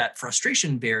through that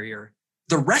frustration barrier,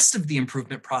 the rest of the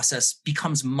improvement process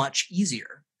becomes much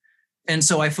easier. And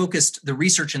so I focused the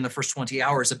research in the first 20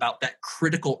 hours about that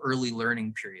critical early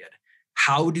learning period.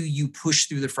 How do you push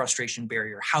through the frustration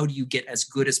barrier? How do you get as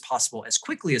good as possible, as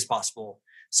quickly as possible,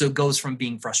 so it goes from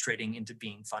being frustrating into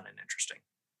being fun and interesting?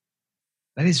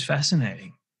 That is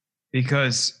fascinating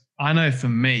because I know for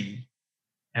me,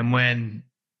 and when,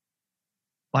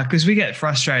 because we get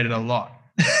frustrated a lot.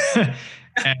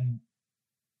 And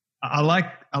I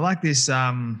like this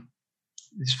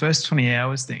this first 20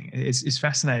 hours thing. It's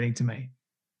fascinating to me.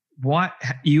 Was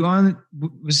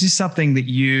this something that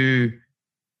you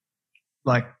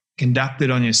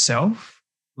conducted on yourself?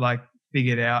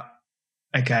 Figured out,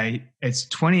 okay, it's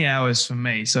 20 hours for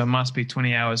me, so it must be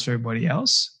 20 hours for everybody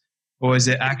else? Or is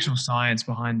there actual science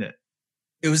behind it?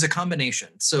 It was a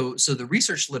combination. So the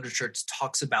research literature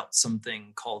talks about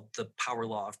something called the power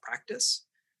law of practice,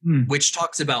 which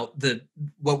talks about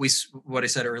what I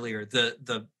said earlier,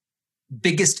 the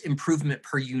biggest improvement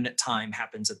per unit time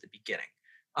happens at the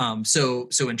beginning. So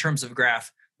in terms of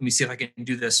graph, let me see if I can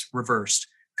do this reversed.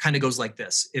 Kind of goes like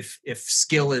this. If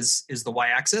skill is the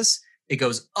y-axis, it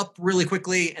goes up really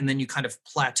quickly, and then you kind of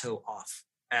plateau off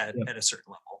at a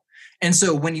certain level. And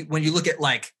so when you look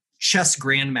at chess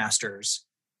grandmasters,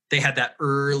 they had that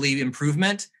early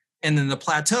improvement, and then the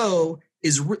plateau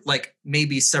is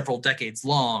maybe several decades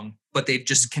long, but they've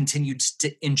just continued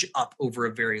to inch up over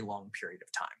a very long period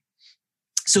of time.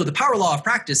 So the power law of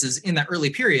practice is in that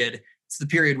early period. It's the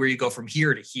period where you go from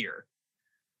here to here.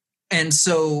 And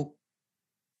so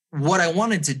what I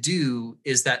wanted to do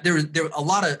is that there a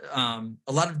lot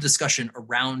of discussion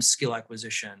around skill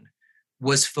acquisition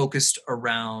was focused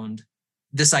around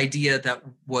this idea that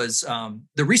was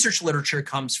the research literature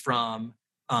comes from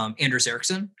Anders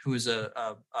Ericsson, who is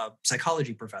a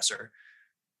psychology professor,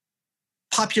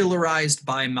 popularized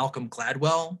by Malcolm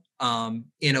Gladwell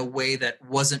in a way that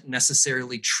wasn't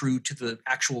necessarily true to the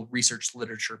actual research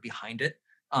literature behind it.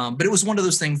 But it was one of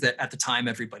those things that at the time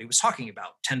everybody was talking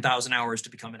about, 10,000 hours to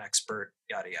become an expert,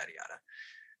 yada, yada,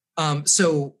 yada.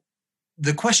 So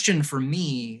the question for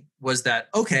me was that,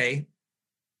 okay,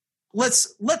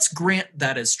 let's grant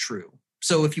that as true.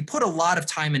 So if you put a lot of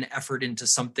time and effort into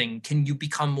something, can you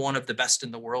become one of the best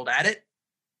in the world at it?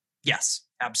 Yes,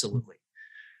 absolutely.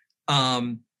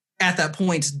 At that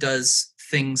point, does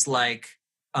things like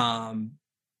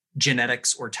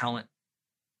genetics or talent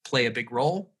play a big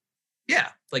role? Yeah.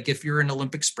 Like if you're an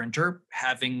Olympic sprinter,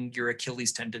 having your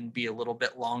Achilles tendon be a little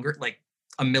bit longer, like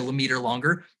a millimeter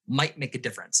longer, might make a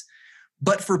difference.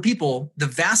 But for people, the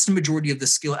vast majority of the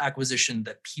skill acquisition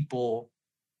that people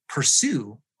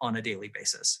pursue on a daily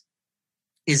basis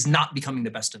is not becoming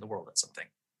the best in the world at something.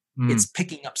 It's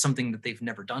picking up something that they've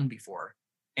never done before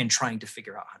and trying to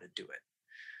figure out how to do it.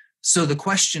 So the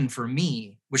question for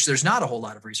me, which there's not a whole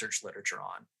lot of research literature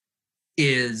on,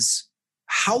 is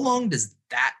how long does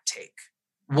that take?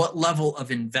 What level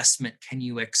of investment can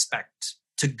you expect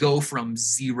to go from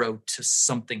zero to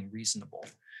something reasonable?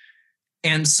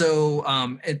 And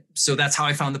so, so that's how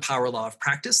I found the power law of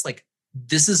practice. Like,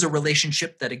 this is a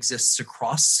relationship that exists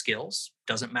across skills.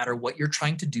 Doesn't matter what you're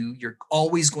trying to do, you're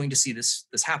always going to see this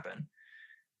happen.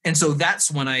 And so that's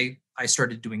when I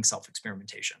started doing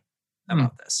self-experimentation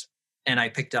about this. And I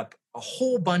picked up a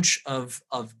whole bunch of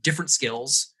different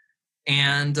skills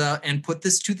and put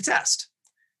this to the test.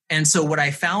 And so what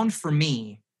I found for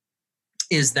me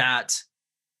is that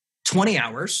 20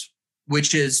 hours,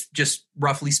 which is just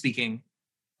roughly speaking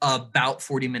about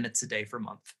 40 minutes a day for a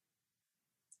month,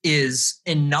 is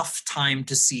enough time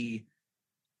to see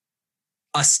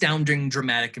astounding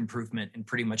dramatic improvement in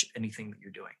pretty much anything that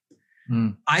you're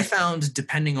doing. I found,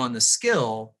 depending on the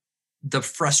skill, the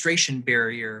frustration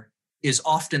barrier is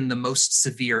often the most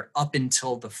severe up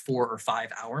until the 4 or 5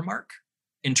 hour mark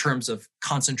in terms of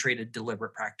concentrated,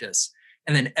 deliberate practice.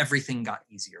 And then everything got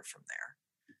easier from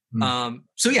there.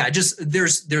 So yeah, just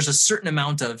there's a certain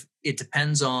amount of, it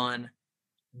depends on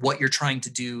what you're trying to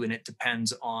do, and it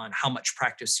depends on how much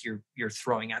practice you're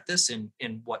throwing at this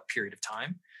in what period of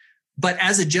time. But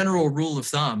as a general rule of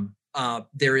thumb,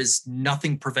 there is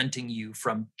nothing preventing you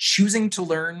from choosing to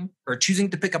learn or choosing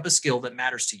to pick up a skill that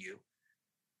matters to you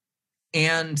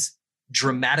and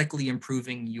dramatically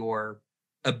improving your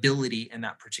ability in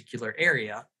that particular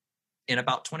area in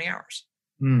about 20 hours.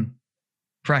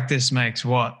 Practice makes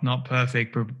what? Not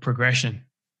perfect, progression.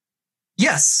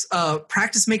 Yes,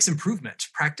 practice makes improvement.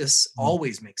 Practice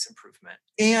always makes improvement.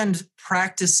 And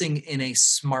practicing in a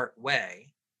smart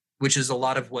way, which is a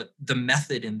lot of what the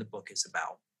method in the book is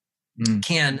about,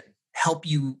 can help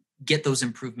you get those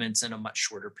improvements in a much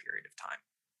shorter period of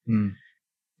time.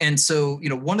 And so,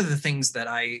 one of the things that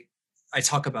I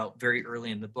talk about very early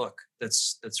in the book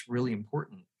that's really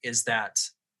important is that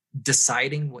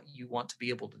deciding what you want to be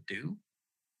able to do,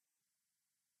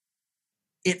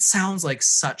 it sounds like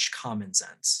such common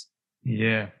sense.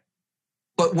 Yeah.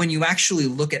 But when you actually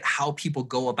look at how people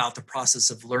go about the process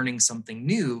of learning something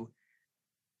new,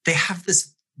 they have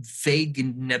this vague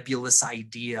and nebulous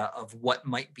idea of what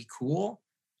might be cool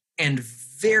and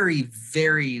very,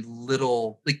 very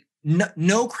little, like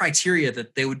no criteria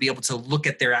that they would be able to look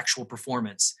at their actual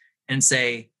performance and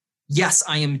say, yes,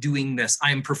 I am doing this,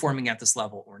 I am performing at this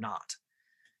level or not.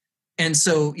 And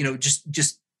so,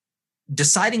 just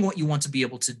deciding what you want to be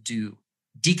able to do,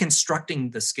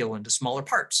 deconstructing the skill into smaller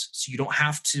parts. So you don't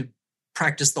have to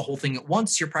practice the whole thing at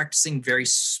once. You're practicing very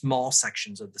small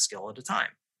sections of the skill at a time.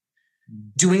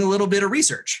 Doing a little bit of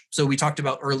research. So we talked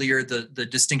about earlier the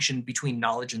distinction between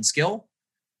knowledge and skill.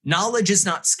 Knowledge is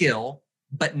not skill,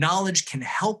 but knowledge can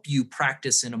help you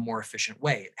practice in a more efficient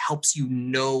way. It helps you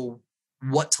know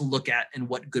what to look at and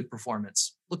what good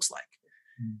performance looks like.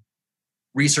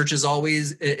 Research is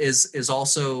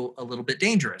also a little bit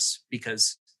dangerous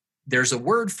because there's a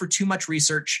word for too much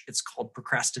research. It's called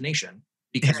procrastination,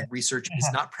 because research is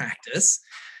not practice.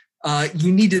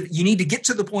 You need to get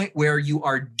to the point where you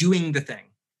are doing the thing.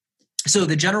 So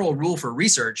the general rule for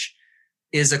research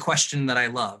is a question that I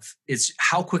love. Is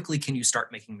how quickly can you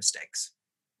start making mistakes?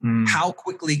 How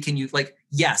quickly can you,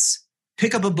 yes,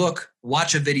 pick up a book,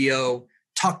 watch a video,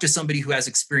 talk to somebody who has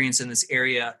experience in this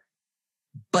area,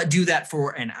 but do that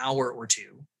for an hour or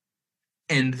two,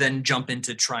 and then jump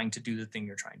into trying to do the thing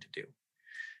you're trying to do.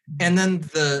 And then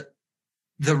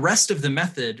the rest of the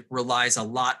method relies a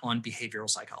lot on behavioral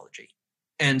psychology.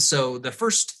 And so the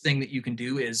first thing that you can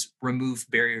do is remove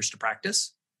barriers to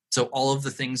practice. So all of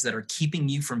the things that are keeping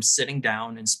you from sitting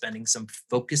down and spending some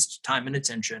focused time and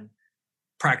attention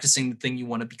practicing the thing you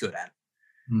want to be good at.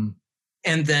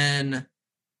 And then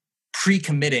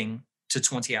pre-committing to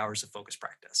 20 hours of focused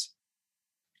practice.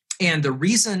 And the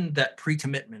reason that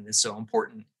pre-commitment is so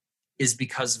important is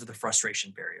because of the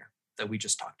frustration barrier that we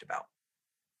just talked about.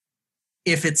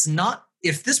 If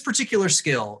this particular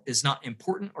skill is not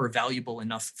important or valuable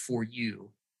enough for you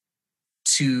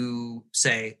to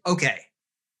say, okay,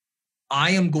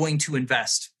 I am going to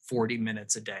invest 40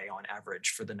 minutes a day on average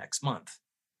for the next month.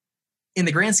 In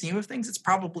the grand scheme of things, it's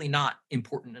probably not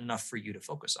important enough for you to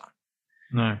focus on.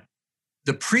 No.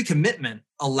 The pre-commitment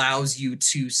allows you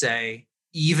to say,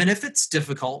 even if it's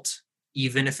difficult,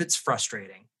 even if it's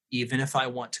frustrating, even if I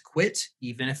want to quit,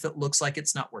 even if it looks like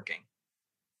it's not working,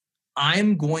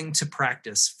 I'm going to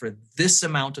practice for this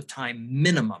amount of time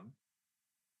minimum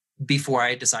before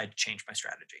I decide to change my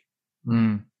strategy.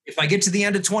 If I get to the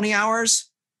end of 20 hours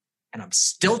and I'm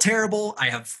still terrible, I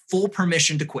have full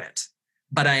permission to quit,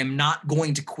 but I am not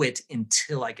going to quit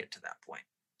until I get to that point.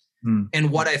 And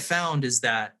what I found is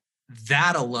that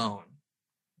alone,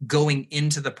 going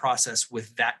into the process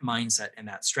with that mindset and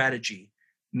that strategy,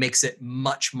 makes it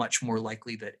much, much more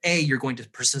likely that A, you're going to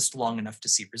persist long enough to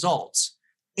see results,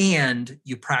 and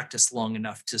you practice long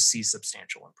enough to see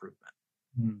substantial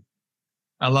improvement.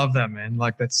 I love that, man.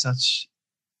 Like that's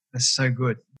so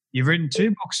good. You've written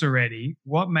 2 books already.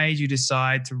 What made you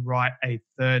decide to write a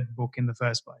 3rd book in the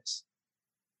first place?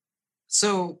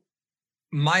 So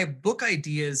my book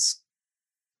ideas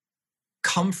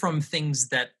come from things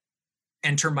that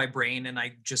enter my brain and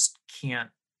I just can't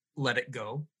let it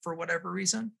go for whatever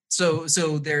reason. So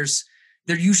they're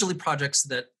usually projects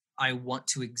that I want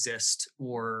to exist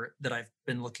or that I've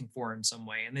been looking for in some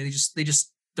way, and they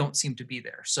just don't seem to be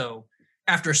there. So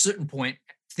after a certain point,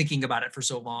 thinking about it for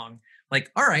so long,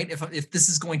 like, all right, if this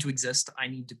is going to exist, I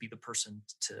need to be the person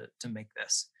to make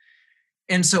this.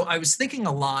 And so I was thinking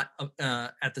a lot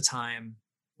at the time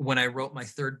when I wrote my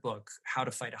 3rd book, How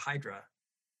to Fight a Hydra,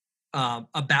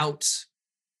 about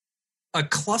a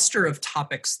cluster of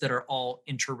topics that are all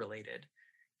interrelated.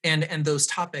 And those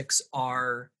topics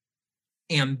are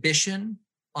ambition,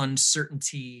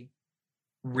 uncertainty,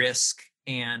 risk,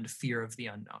 and fear of the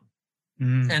unknown.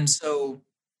 And so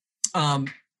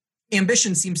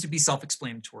ambition seems to be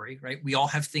self-explanatory, right? We all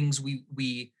have things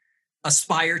we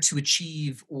aspire to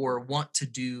achieve or want to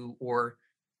do, or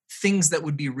things that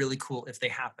would be really cool if they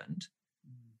happened.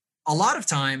 A lot of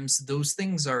times those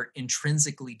things are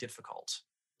intrinsically difficult.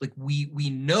 Like we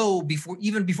know before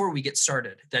we get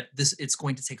started that it's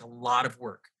going to take a lot of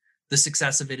work. The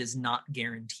success of it is not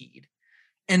guaranteed.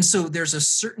 And so there's a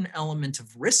certain element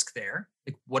of risk there.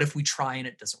 Like, what if we try and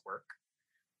it doesn't work?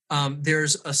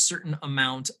 There's a certain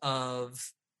amount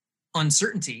of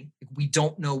uncertainty. Like, we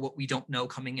don't know what we don't know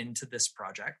coming into this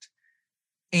project.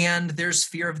 And there's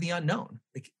fear of the unknown.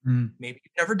 Like maybe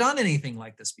you've never done anything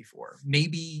like this before.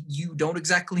 Maybe you don't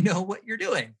exactly know what you're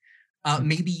doing.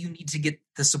 Maybe you need to get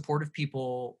the support of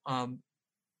people,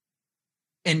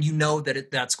 and you know that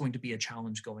that's going to be a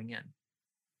challenge going in.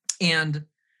 And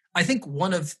I think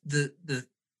one of the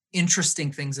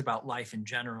interesting things about life in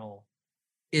general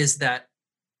is that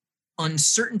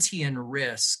uncertainty and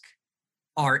risk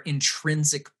are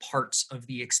intrinsic parts of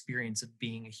the experience of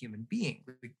being a human being.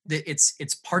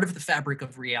 It's part of the fabric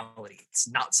of reality. It's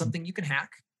not something you can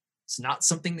hack. It's not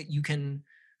something that you can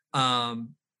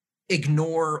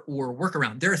ignore or work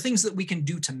around. There are things that we can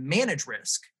do to manage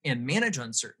risk and manage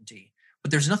uncertainty,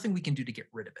 but there's nothing we can do to get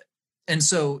rid of it. And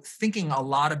so thinking a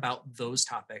lot about those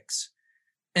topics,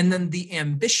 and then the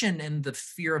ambition and the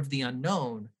fear of the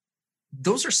unknown,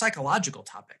 those are psychological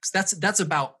topics. That's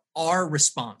about our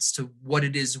response to what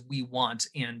it is we want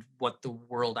and what the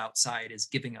world outside is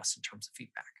giving us in terms of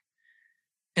feedback.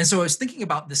 And so I was thinking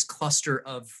about this cluster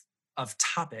of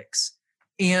topics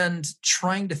and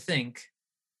trying to think,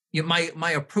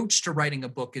 my approach to writing a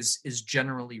book is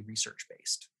generally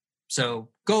research-based. So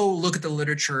go look at the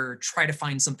literature, try to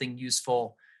find something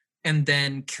useful, and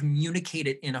then communicate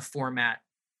it in a format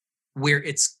where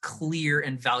it's clear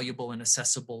and valuable and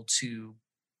accessible to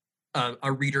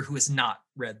a reader who has not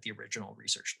read the original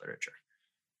research literature.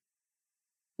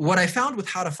 What I found with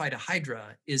How to Fight a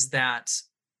Hydra is that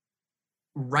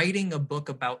writing a book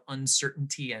about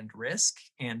uncertainty and risk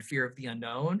and fear of the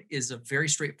unknown is a very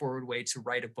straightforward way to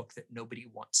write a book that nobody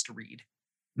wants to read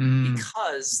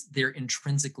because they're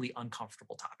intrinsically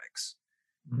uncomfortable topics.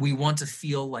 We want to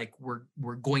feel like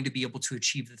we're going to be able to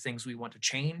achieve the things we want to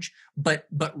change, but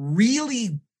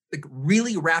really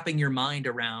wrapping your mind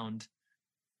around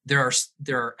there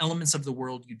are elements of the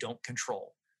world you don't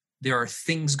control. There are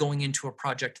things going into a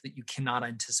project that you cannot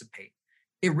anticipate.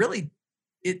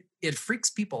 It freaks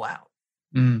people out.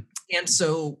 And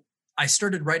so I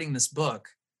started writing this book.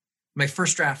 My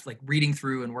first draft, like reading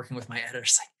through and working with my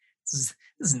editors, like this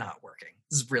is not working.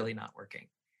 This is really not working.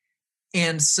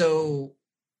 And so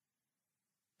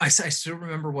I still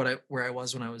remember where I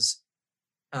was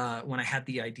when I had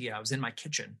the idea. I was in my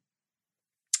kitchen,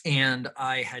 and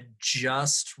I had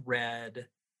just read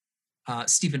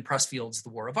Stephen Pressfield's The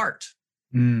War of Art.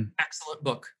 Excellent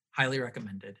book, highly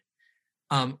recommended,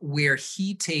 where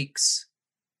he takes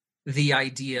the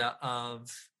idea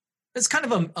of, it's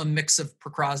kind of a mix of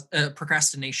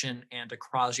procrastination and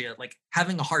acrosia, like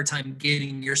having a hard time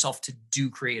getting yourself to do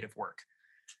creative work.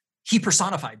 He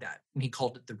personified that, and he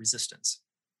called it the resistance.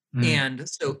 And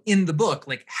so in the book,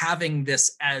 like having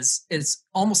this as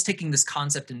almost taking this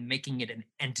concept and making it an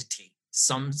entity,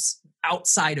 some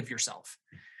outside of yourself.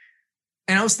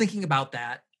 And I was thinking about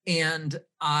that, and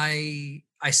I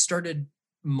started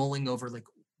mulling over, like,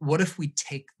 what if we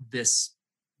take this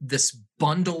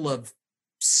bundle of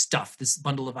stuff, this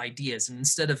bundle of ideas, and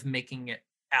instead of making it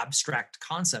abstract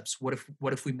concepts, what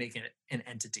if we make it an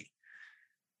entity?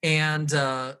 And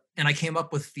I came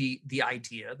up with the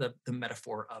idea, the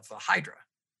metaphor of a Hydra,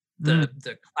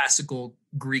 the classical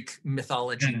Greek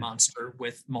mythology monster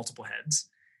with multiple heads.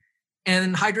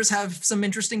 And Hydras have some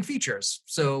interesting features.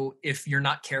 So if you're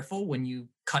not careful, when you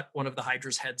cut one of the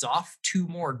Hydra's heads off, 2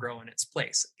 more grow in its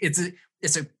place. It's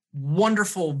a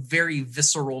wonderful, very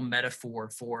visceral metaphor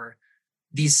for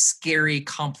these scary,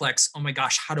 complex, oh my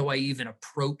gosh, how do I even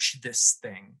approach this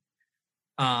thing?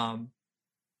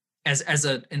 As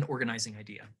an organizing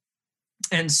idea.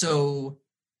 And so,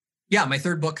 yeah, my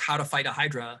third book, How to Fight a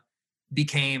Hydra,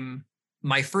 became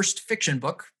my first fiction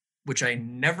book, which I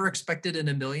never expected in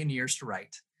a million years to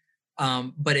write.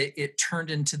 But it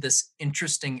turned into this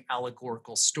interesting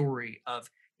allegorical story of,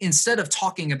 instead of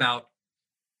talking about,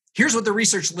 here's what the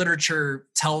research literature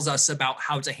tells us about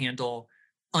how to handle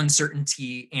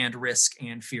uncertainty and risk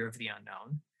and fear of the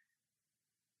unknown,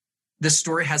 this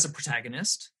story has a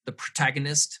protagonist. The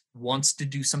protagonist wants to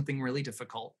do something really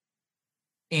difficult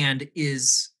and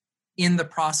is in the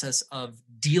process of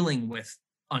dealing with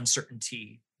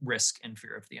uncertainty, risk, and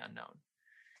fear of the unknown.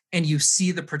 And you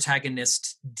see the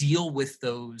protagonist deal with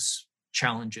those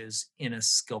challenges in a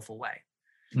skillful way.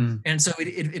 And so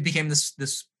it became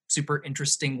this super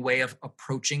interesting way of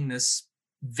approaching this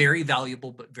very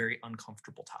valuable but very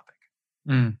uncomfortable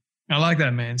topic. I like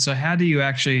that, man. So how do you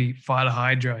actually fight a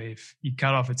Hydra if you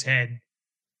cut off its head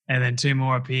and then 2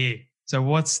 more appear? So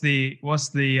what's the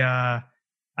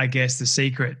I guess the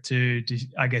secret to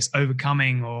I guess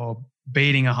overcoming or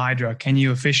beating a Hydra? Can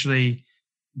you officially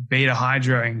beat a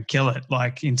Hydra and kill it,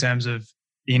 like in terms of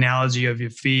the analogy of your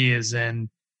fears and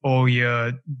all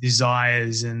your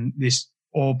desires and this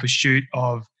all pursuit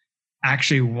of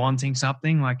actually wanting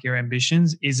something, like your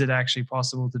ambitions? Is it actually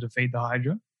possible to defeat the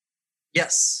Hydra?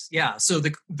 Yes. Yeah. So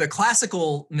the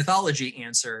classical mythology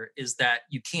answer is that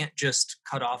you can't just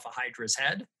cut off a Hydra's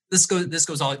head. This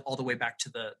goes all the way back to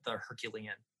the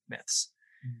Herculean myths.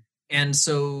 And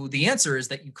so the answer is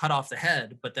that you cut off the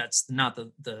head, but that's not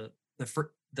the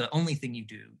only thing you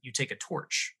do. You take a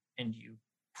torch and you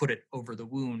put it over the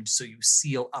wound, so you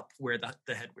seal up where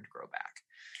the head would grow back.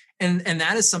 And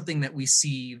that is something that we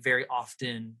see very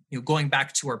often, going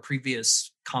back to our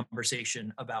previous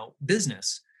conversation about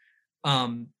business.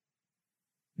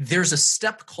 There's a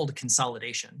step called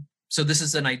consolidation. So this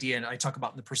is an idea, and I talk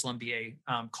about in the personal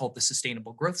MBA, called the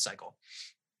sustainable growth cycle,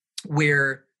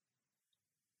 where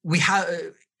we have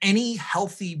any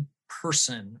healthy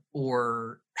person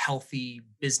or healthy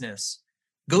business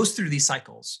goes through these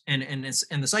cycles. And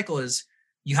the cycle is,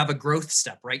 you have a growth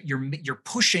step, right? You're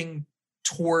pushing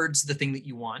towards the thing that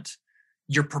you want.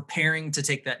 You're preparing to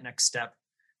take that next step.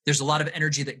 There's a lot of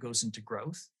energy that goes into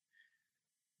growth.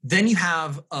 Then you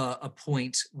have a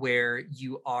point where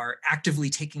you are actively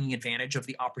taking advantage of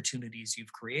the opportunities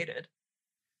you've created.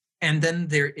 And then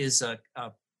there is a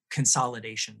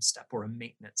consolidation step or a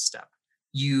maintenance step.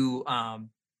 You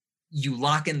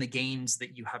lock in the gains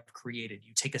that you have created.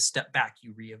 You take a step back,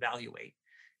 you reevaluate.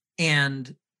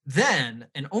 And then,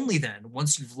 and only then,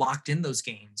 once you've locked in those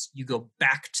gains, you go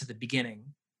back to the beginning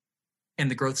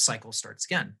and the growth cycle starts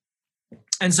again.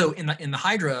 And so in the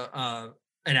Hydra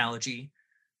analogy,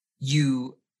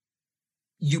 you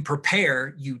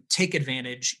prepare, you take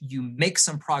advantage, you make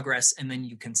some progress, and then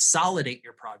you consolidate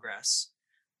your progress,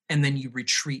 and then you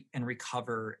retreat and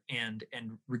recover and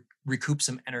recoup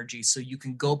some energy so you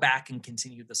can go back and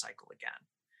continue the cycle again.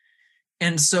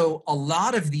 And so a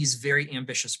lot of these very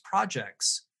ambitious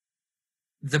projects,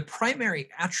 the primary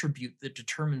attribute that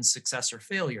determines success or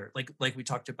failure, like we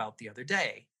talked about the other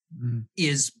day,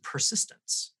 is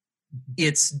persistence.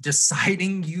 It's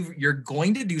deciding you're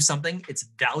going to do something, it's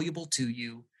valuable to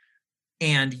you,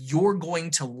 and you're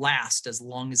going to last as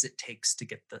long as it takes to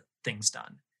get the things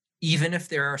done. even if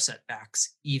there are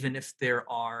setbacks, even if there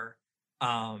are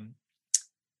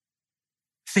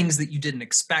things that you didn't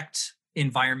expect,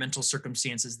 environmental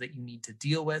circumstances that you need to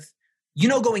deal with.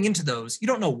 Going into those, you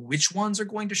don't know which ones are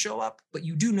going to show up, but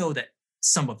you do know that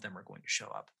some of them are going to show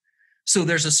up. So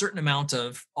there's a certain amount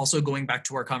of, also going back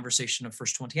to our conversation of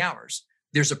first 20 hours,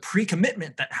 there's a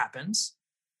pre-commitment that happens.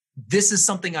 This is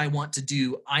something I want to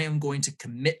do. I am going to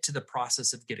commit to the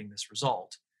process of getting this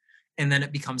result. And then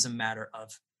it becomes a matter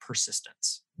of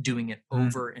persistence, doing it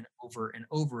over and over and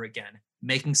over again,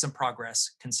 making some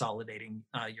progress, consolidating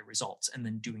your results, and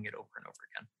then doing it over and over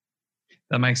again.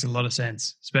 That makes a lot of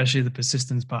sense, especially the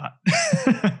persistence part.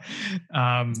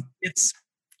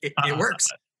 It works.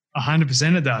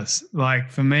 100% it does.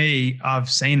 Like for me, I've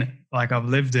seen it, like I've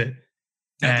lived it.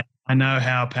 And I know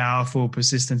how powerful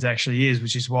persistence actually is,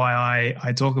 which is why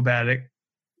I talk about it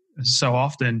so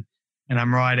often. And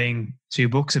I'm writing 2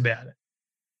 books about it,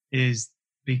 is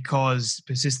because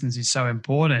persistence is so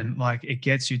important. Like it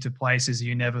gets you to places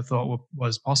you never thought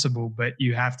was possible, but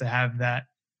you have to have that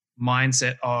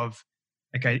mindset of,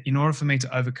 okay, in order for me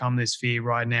to overcome this fear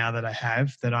right now that I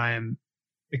have,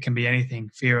 it can be anything,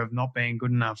 fear of not being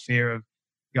good enough, fear of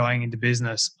going into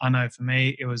business. I know for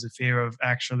me, it was a fear of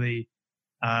actually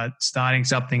starting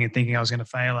something and thinking I was going to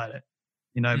fail at it.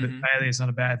 But failure is not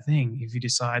a bad thing if you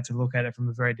decide to look at it from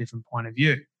a very different point of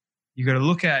view. You got to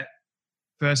look at,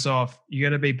 first off, you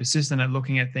got to be persistent at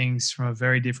looking at things from a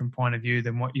very different point of view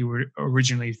than what you would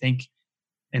originally think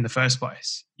in the first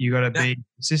place. You got to be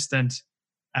persistent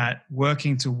at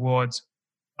working towards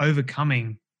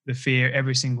overcoming the fear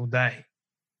every single day.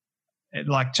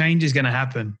 Like change is going to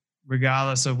happen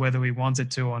regardless of whether we want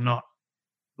it to or not.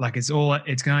 Like it's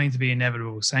going to be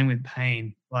inevitable. Same with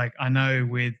pain. Like I know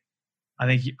I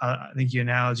think your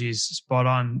analogy is spot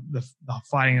on. The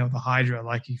fighting of the Hydra,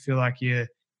 like you feel like you're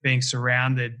being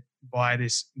surrounded by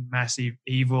this massive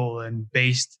evil and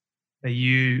beast that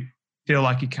you feel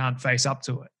like you can't face up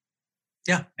to it.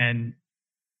 Yeah. And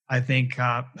I think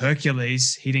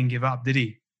Hercules, he didn't give up, did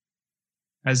he?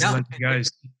 As the legend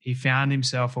goes, he found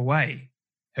himself a way.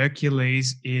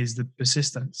 Hercules is the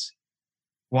persistence.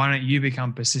 Why don't you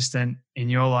become persistent in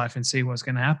your life and see what's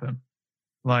going to happen?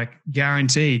 Like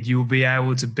guaranteed, you will be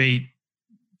able to beat,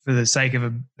 for the sake of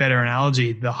a better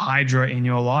analogy, the Hydra in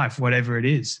your life, whatever it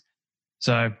is.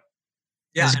 So,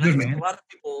 yeah, and I think a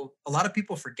lot of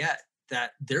people forget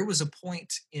that there was a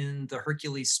point in the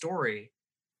Hercules story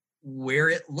where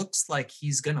it looks like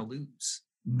he's going to lose.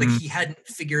 Like he hadn't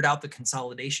figured out the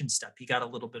consolidation step. He got a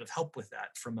little bit of help with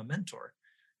that from a mentor.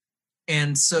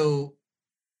 And so,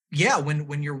 yeah,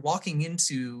 when you're walking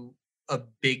into a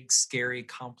big, scary,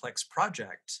 complex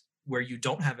project where you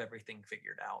don't have everything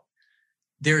figured out,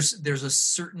 there's a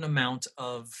certain amount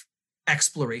of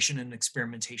exploration and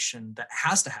experimentation that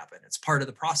has to happen. It's part of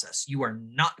the process. You are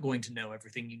not going to know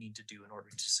everything you need to do in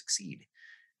order to succeed.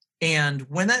 And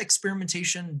when that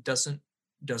experimentation doesn't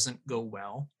go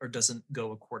well or doesn't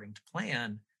go according to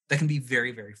plan, that can be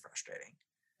very, very frustrating.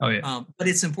 Oh yeah. But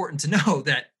it's important to know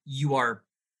that you are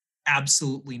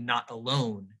absolutely not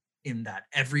alone in that.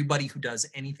 Everybody who does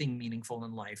anything meaningful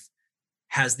in life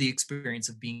has the experience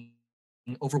of being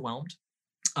overwhelmed,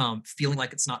 feeling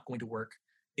like it's not going to work,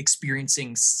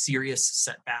 experiencing serious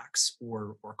setbacks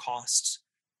or costs.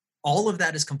 All of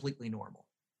that is completely normal.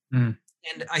 And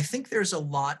I think there's a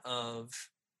lot of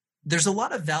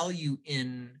value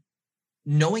in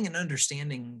knowing and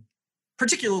understanding,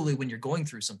 particularly when you're going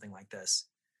through something like this,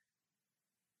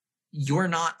 you're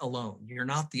not alone. You're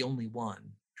not the only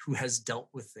one who has dealt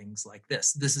with things like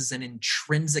this. This is an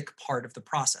intrinsic part of the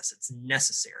process. It's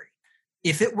necessary.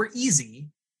 If it were easy,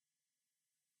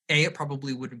 A, it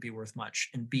probably wouldn't be worth much,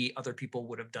 and B, other people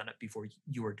would have done it before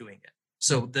you were doing it.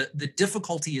 So the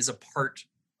difficulty is a part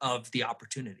of the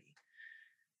opportunity.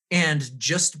 And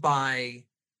just by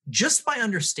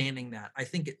understanding that, I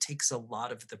think it takes a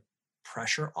lot of the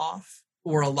pressure off,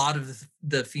 or a lot of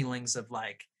the feelings of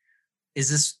like,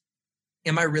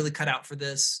 am I really cut out for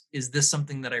this? Is this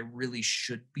something that I really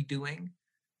should be doing?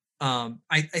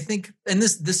 I think, and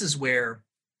this is where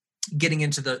getting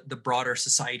into the broader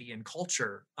society and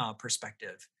culture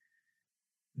perspective,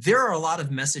 there are a lot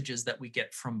of messages that we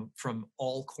get from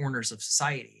all corners of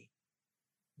society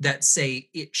that say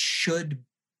it should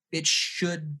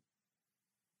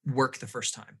work the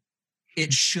first time.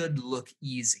 It should look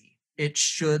easy. It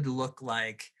should look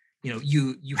like,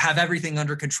 you have everything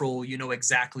under control. You know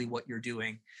exactly what you're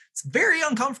doing. It's very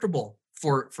uncomfortable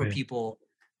for people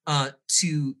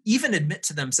to even admit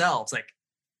to themselves, like,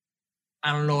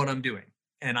 I don't know what I'm doing,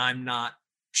 and I'm not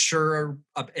sure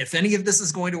if any of this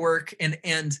is going to work.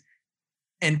 And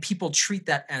And people treat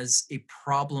that as a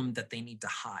problem that they need to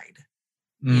hide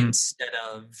instead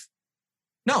of,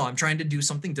 no, I'm trying to do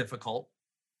something difficult.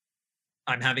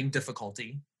 I'm having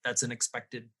difficulty. That's an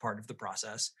expected part of the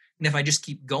process. And if I just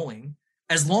keep going,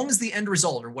 as long as the end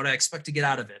result or what I expect to get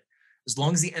out of it, as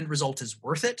long as the end result is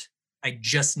worth it, I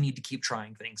just need to keep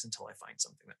trying things until I find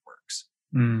something that works.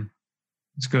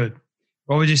 That's good.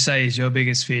 What would you say is your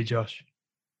biggest fear, Josh?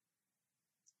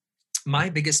 My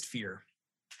biggest fear.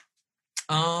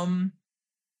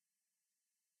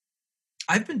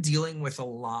 I've been dealing with a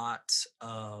lot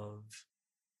of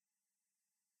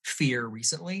fear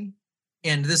recently,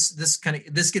 and this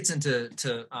gets into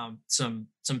some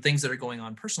things that are going on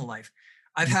in personal life.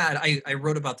 I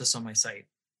wrote about this on my site.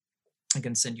 I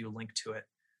can send you a link to it.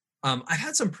 I've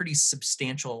had some pretty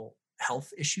substantial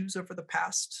health issues over the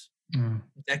past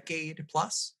decade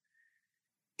plus,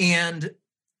 and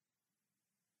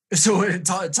so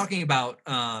talking about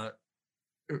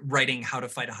writing How to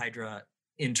Fight a Hydra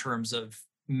in terms of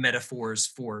metaphors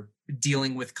for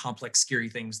dealing with complex, scary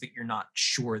things that you're not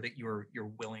sure that you're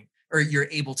willing or you're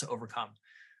able to overcome.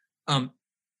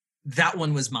 That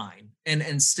one was mine,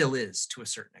 and still is to a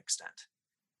certain extent.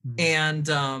 And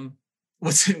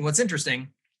what's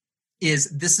interesting is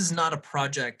this is not a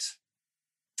project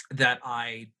that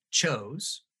I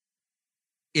chose.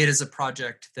 It is a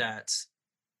project that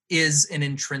is an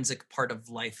intrinsic part of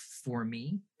life for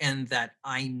me, and that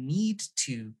I need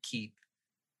to keep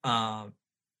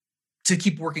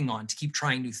working on, to keep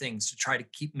trying new things, to try to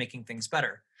keep making things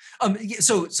better.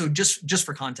 So just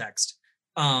for context,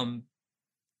 I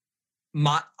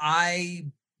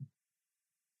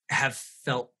have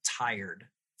felt tired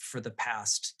for the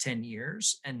past 10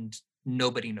 years, and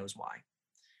nobody knows why.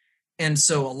 And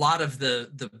so a lot of the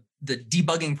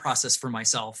debugging process for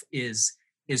myself is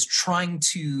trying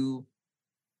to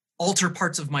alter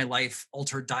parts of my life,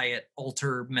 alter diet,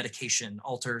 alter medication,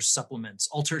 alter supplements,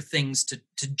 alter things to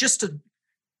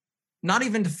not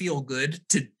even to feel good,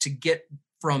 to get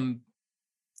from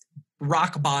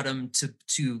rock bottom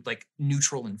to like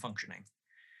neutral and functioning.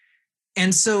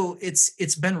 And so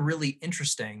it's been really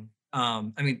interesting. I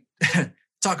mean,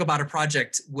 talk about a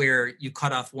project where you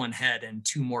cut off one head and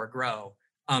two more grow.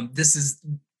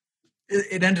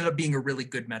 It ended up being a really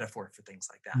good metaphor for things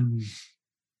like that.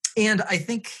 And I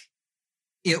think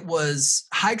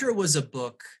Hydra was a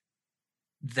book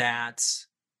that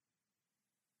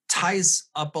ties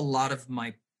up a lot of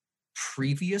my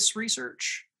previous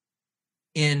research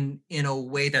in a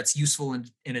way that's useful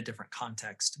in a different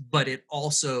context. But it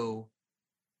also,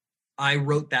 I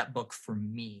wrote that book for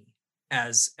me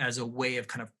as a way of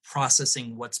kind of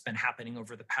processing what's been happening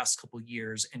over the past couple of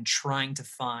years and trying to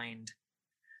find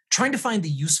the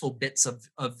useful bits of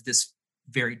this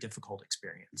very difficult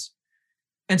experience.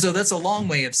 And so that's a long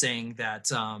way of saying that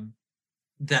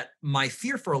that my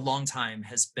fear for a long time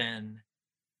has been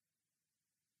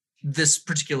this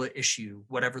particular issue,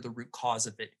 whatever the root cause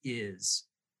of it is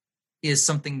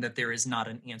something that there is not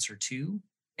an answer to,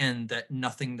 and that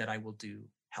nothing that I will do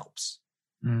helps,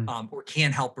 or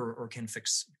can help, or can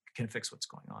fix what's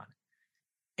going on.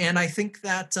 And I think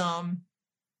that I'm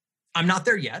not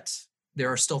there yet.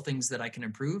 There are still things that I can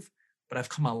improve, but I've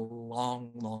come a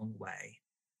long, long way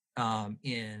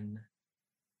in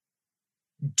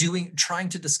trying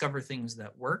to discover things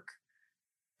that work,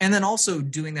 and then also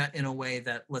doing that in a way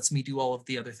that lets me do all of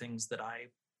the other things that I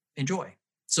enjoy.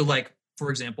 So, like, for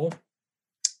example,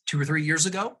 2 or 3 years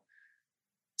ago,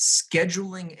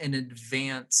 scheduling an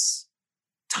advance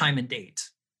time and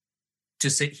date to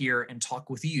sit here and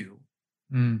talk with you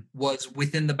was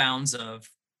within the bounds of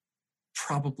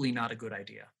probably not a good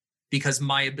idea, because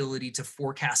my ability to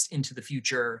forecast into the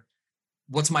future,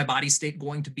 what's my body state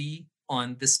going to be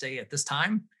on this day at this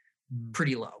time,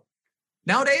 pretty low.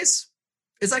 Nowadays,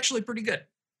 it's actually pretty good.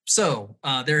 So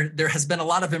there has been a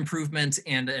lot of improvement,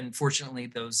 and unfortunately,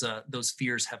 those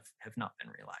fears have not been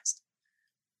realized.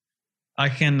 I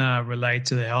can relate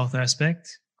to the health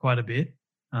aspect quite a bit.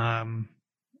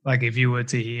 Like, if you were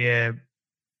to hear,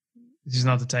 this is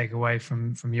not to take away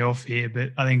from your fear,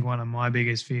 but I think one of my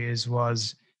biggest fears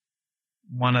was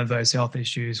one of those health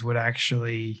issues would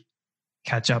actually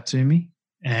catch up to me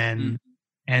and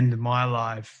end my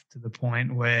life, to the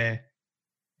point where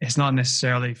it's not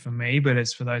necessarily for me, but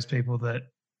it's for those people that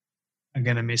are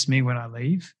going to miss me when I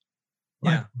leave.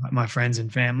 Like my friends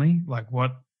and family. Like,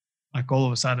 all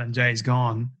of a sudden Jay's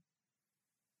gone.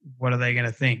 What are they going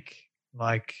to think?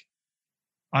 Like,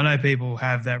 I know people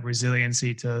have that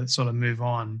resiliency to sort of move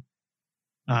on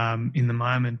in the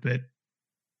moment, but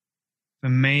for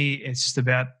me, it's just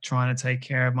about trying to take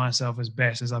care of myself as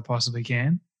best as I possibly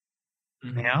can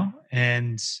now.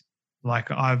 And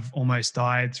Like I've almost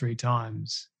died 3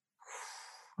 times.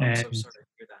 I'm so And sorry to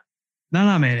hear that.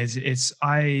 no, man,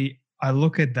 I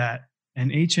look at that,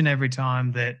 and each and every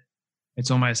time that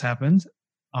it's almost happened,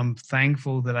 I'm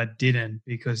thankful that I didn't,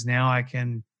 because now I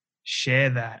can share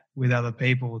that with other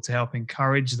people to help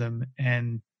encourage them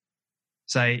and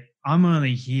say, I'm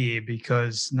only here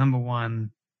because number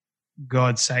one,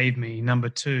 God saved me. Number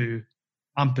two,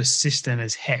 I'm persistent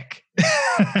as heck.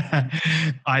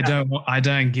 I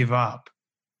don't give up.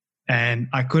 And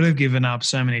I could have given up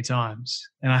so many times.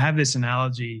 And I have this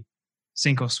analogy,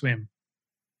 sink or swim.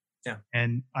 Yeah.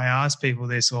 And I ask people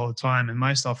this all the time, and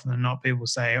most often than not, people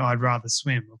say, oh, I'd rather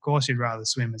swim. Of course you'd rather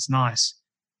swim. It's nice.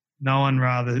 No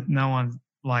one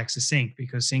likes to sink,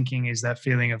 because sinking is that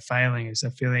feeling of failing. It's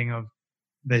that feeling of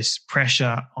this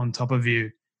pressure on top of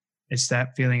you. It's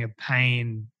that feeling of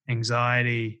pain,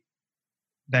 anxiety,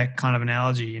 that kind of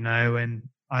analogy, And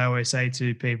I always say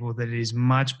to people that it is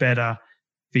much better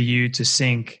for you to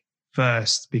sink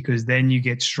first, because then you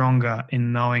get stronger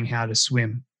in knowing how to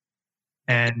swim.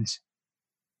 And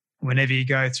whenever you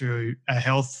go through a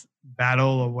health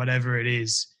battle or whatever it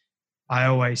is, I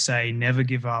always say never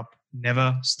give up,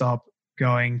 never stop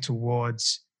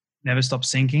never stop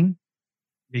sinking,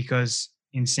 because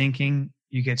in sinking,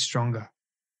 you get stronger.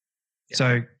 Yeah.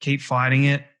 So keep fighting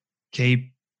it.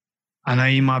 I know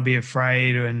you might be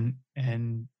afraid and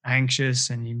anxious,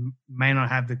 and you may not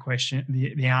have the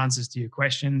answers to your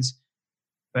questions,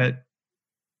 but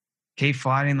keep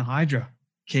fighting the Hydra.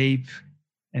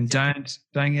 Don't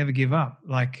ever give up.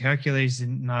 Like Hercules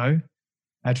didn't know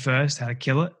at first how to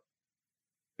kill it,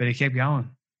 but he kept going.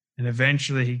 And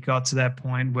eventually he got to that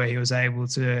point where he was able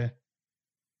to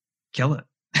kill it.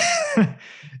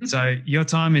 So your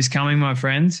time is coming, my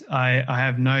friend. I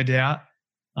have no doubt.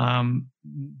 And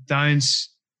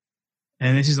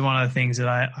this is one of the things that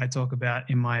I talk about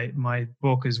in my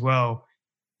book as well,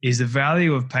 is the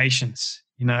value of patience.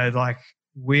 Like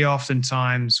we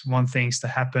oftentimes want things to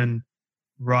happen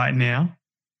right now,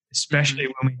 especially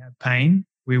when we have pain.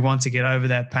 We want to get over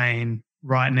that pain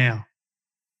right now.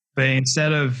 But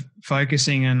instead of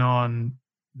focusing on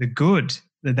the good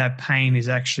that pain is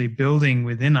actually building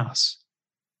within us,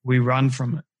 we run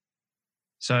from it.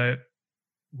 So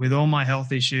with all my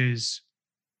health issues,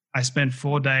 I spent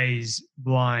 4 days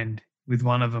blind with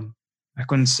one of them. I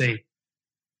couldn't see.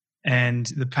 And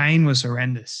the pain was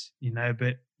horrendous,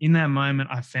 but in that moment,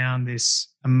 I found this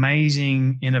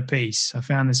amazing inner peace. I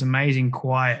found this amazing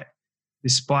quiet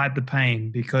despite the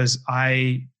pain, because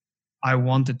I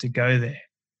wanted to go there.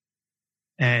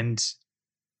 And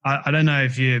I don't know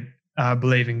if you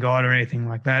believe in God or anything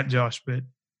like that, Josh, but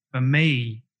for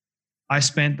me, I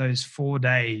spent those 4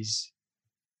 days,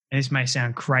 and this may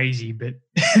sound crazy, but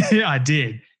I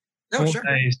did. No, 4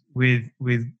 days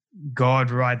with God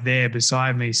right there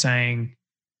beside me saying,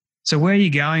 so where are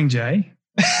you going, Jay?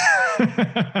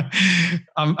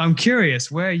 I'm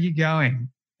curious, where are you going?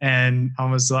 And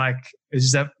I was like,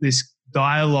 it's this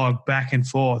dialogue back and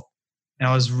forth. And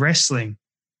I was wrestling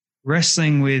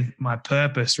with my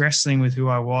purpose, wrestling with who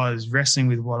I was, wrestling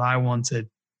with what I wanted.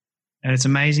 And it's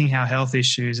amazing how health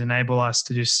issues enable us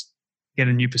to just get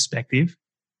a new perspective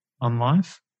on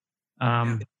life.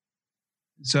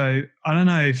 So I don't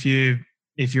know if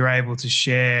you're able to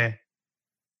share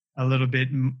a little bit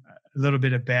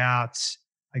about,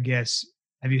 I guess,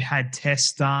 have you had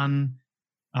tests done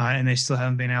and they still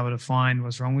haven't been able to find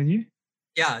what's wrong with you?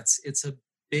 Yeah, it's a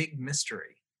big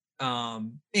mystery.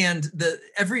 And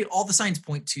all the signs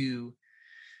point to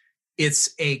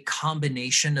it's a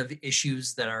combination of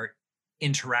issues that are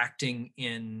interacting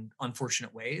in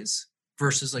unfortunate ways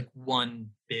versus like one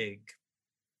big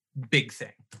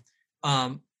thing.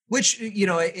 Which,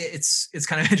 it's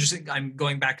kind of interesting. I'm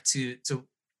going back to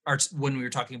when we were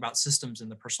talking about systems in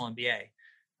the personal MBA.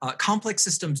 Complex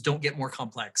systems don't get more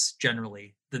complex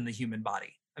generally than the human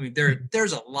body. I mean,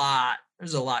 there's a lot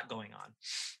going on.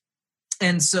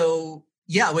 And so,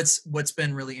 yeah, what's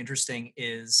been really interesting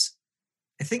is,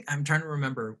 I think I'm trying to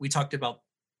remember, we talked about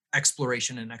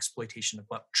exploration and exploitation,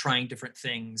 about trying different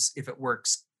things. If it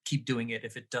works, keep doing it.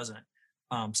 If it doesn't,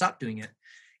 stop doing it.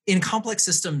 In complex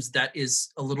systems, that is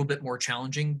a little bit more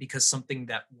challenging, because something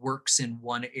that works in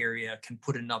one area can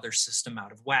put another system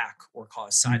out of whack or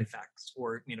cause side effects,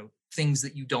 or things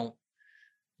that you don't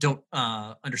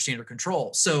understand or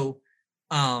control. So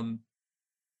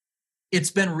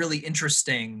it's been really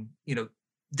interesting.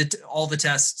 All the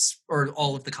tests, or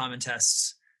all of the common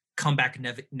tests, come back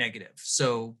negative.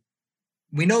 So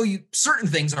we know certain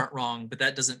things aren't wrong, but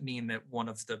that doesn't mean that one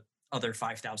of the other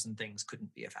 5,000 things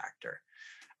couldn't be a factor.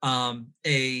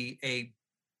 A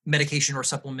medication or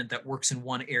supplement that works in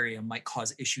one area might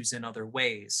cause issues in other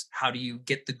ways? How do you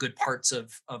get the good parts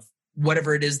of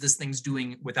whatever it is this thing's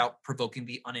doing without provoking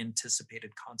the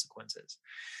unanticipated consequences?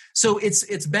 So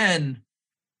it's been,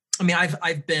 I mean,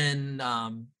 I've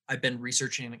been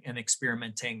researching and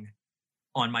experimenting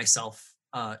on myself,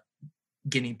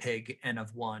 guinea pig N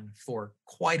of 1 for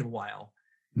quite a while.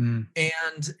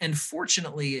 And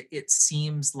fortunately, it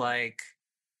seems like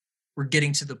we're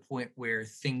getting to the point where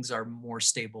things are more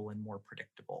stable and more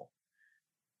predictable.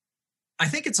 I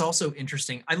think it's also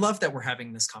interesting. I love that we're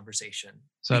having this conversation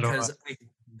because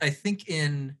I think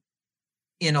in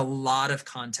a lot of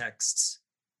contexts,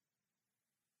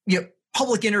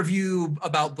 public interview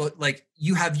about like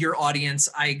you have your audience,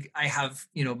 I have,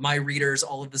 my readers,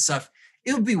 all of this stuff.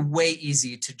 It would be way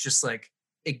easy to just like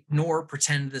ignore,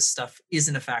 pretend this stuff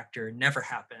isn't a factor, never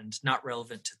happened, not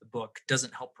relevant to the book,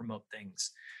 doesn't help promote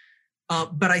things.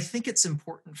 But I think it's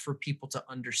important for people to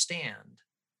understand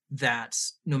that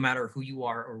no matter who you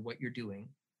are or what you're doing,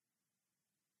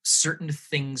 certain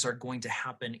things are going to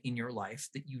happen in your life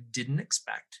that you didn't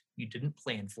expect, you didn't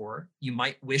plan for, you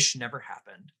might wish never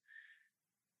happened.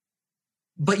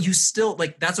 But you still,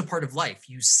 like, that's a part of life.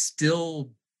 You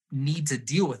still need to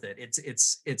deal with it.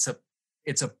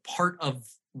 It's a part of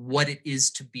what it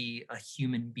is to be a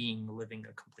human being living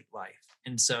a complete life.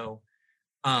 And so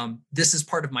this is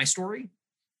part of my story.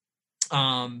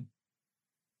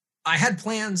 I had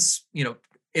plans,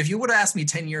 if you would have asked me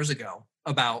 10 years ago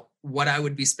about what I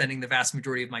would be spending the vast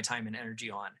majority of my time and energy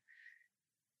on,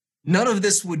 none of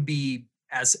this would be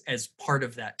as part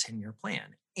of that 10-year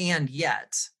plan. And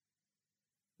yet,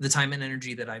 the time and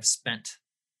energy that I've spent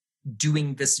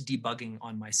doing this debugging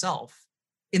on myself,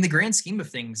 in the grand scheme of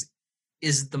things,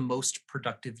 is the most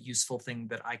productive, useful thing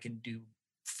that I can do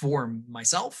for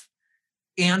myself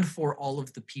and for all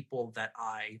of the people that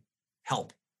I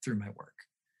help through my work.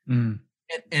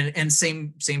 And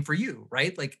same for you,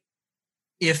 right? Like,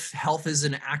 if health is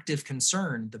an active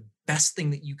concern, the best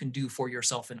thing that you can do for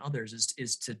yourself and others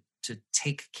is to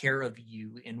take care of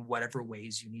you in whatever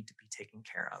ways you need to be taken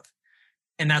care of.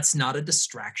 And that's not a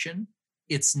distraction.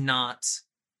 It's not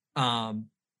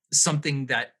something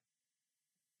that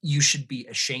you should be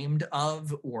ashamed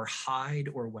of or hide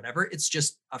or whatever. It's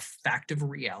just a fact of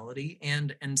reality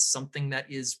and something that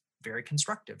is very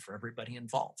constructive for everybody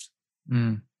involved.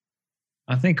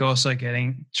 I think also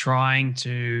trying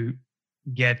to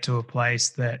get to a place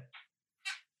that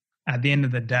at the end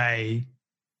of the day,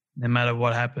 no matter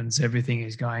what happens, everything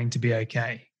is going to be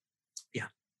okay. Yeah.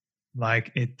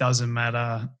 Like, it doesn't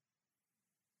matter,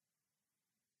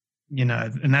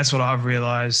 and that's what I've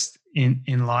realized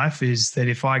in life is that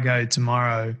if I go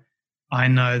tomorrow, I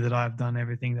know that I've done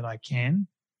everything that I can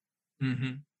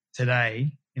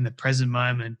today in the present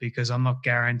moment, because I'm not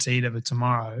guaranteed of a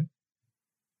tomorrow.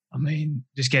 I mean,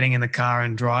 just getting in the car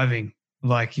and driving,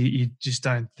 like you just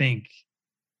don't think,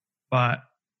 but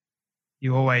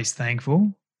you're always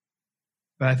thankful.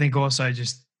 But I think also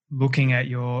just looking at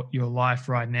your life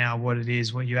right now, what it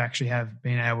is, what you actually have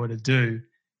been able to do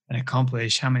and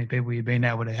accomplish, how many people you've been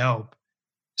able to help,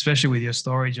 especially with your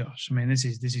story, Josh. I mean, this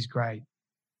is great.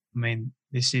 I mean,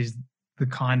 this is the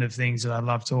kind of things that I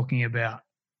love talking about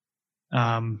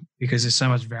because there's so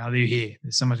much value here.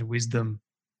 There's so much wisdom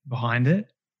behind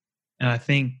it. And I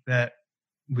think that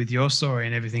with your story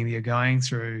and everything that you're going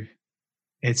through,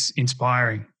 it's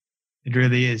inspiring. It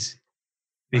really is.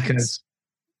 Because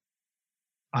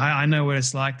I know what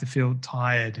it's like to feel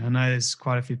tired. I know there's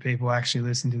quite a few people actually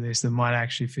listening to this that might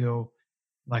actually feel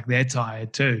like they're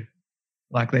tired too.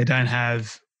 Like they don't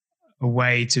have a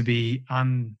way to be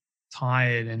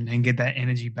untired and get that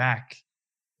energy back.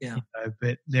 Yeah.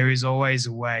 But there is always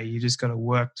a way. You just got to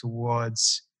work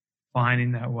towards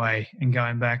finding that way and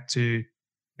going back to,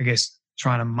 I guess,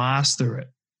 trying to master it.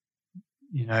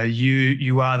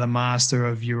 You are the master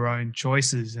of your own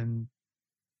choices, and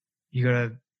you got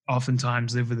to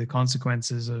oftentimes live with the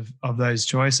consequences of those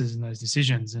choices and those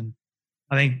decisions. And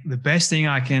I think the best thing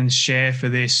I can share for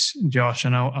this, Josh,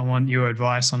 and I want your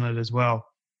advice on it as well,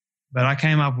 but I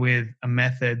came up with a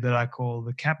method that I call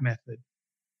the CAP method.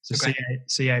 So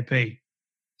CAP.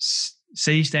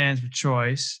 C stands for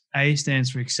choice, A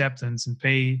stands for acceptance, and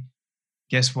P,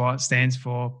 guess what, stands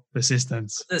for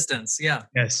persistence. Persistence, yeah.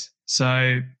 Yes.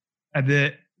 So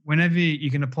whenever you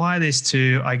can apply this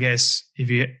to, I guess, if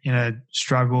you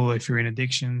struggle, if you're in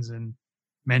addictions and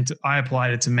I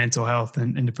applied it to mental health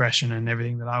and depression and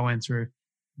everything that I went through.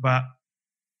 But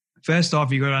first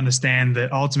off, you got to understand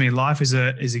that ultimately life is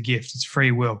a gift. It's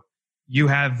free will. You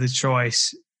have the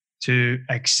choice to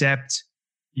accept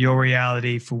your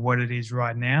reality for what it is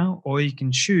right now, or you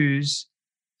can choose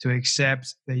to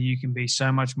accept that you can be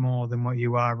so much more than what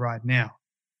you are right now.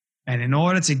 And in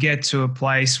order to get to a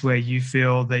place where you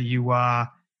feel that you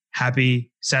are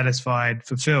happy, satisfied,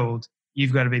 fulfilled,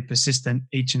 you've got to be persistent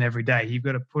each and every day. You've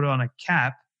got to put on a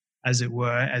cap, as it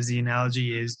were, as the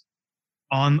analogy is,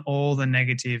 on all the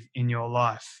negative in your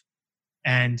life,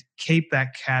 and keep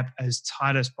that cap as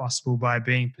tight as possible by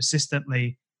being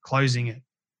persistently closing it.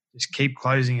 Just keep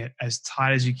closing it as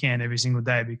tight as you can every single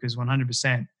day, because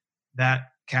 100% that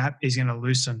cap is going to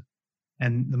loosen.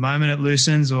 And the moment it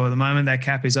loosens, or the moment that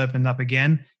cap is opened up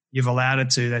again, you've allowed it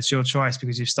to. That's your choice,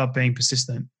 because you've stopped being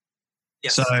persistent.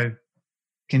 Yes. So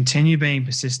continue being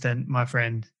persistent, my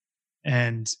friend.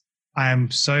 And I am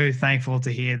so thankful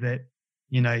to hear that,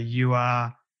 you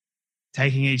are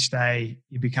taking each day,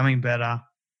 you're becoming better.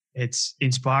 It's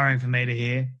inspiring for me to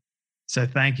hear. So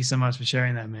thank you so much for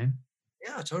sharing that, man.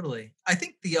 Yeah, totally. I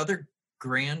think the other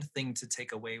grand thing to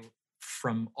take away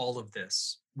from all of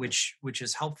this, which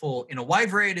is helpful in a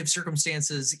wide variety of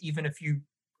circumstances, even if you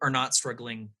are not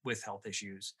struggling with health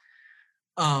issues,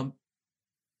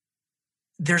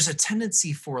 there's a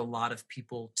tendency for a lot of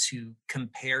people to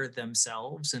compare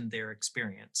themselves and their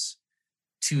experience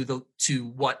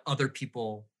to what other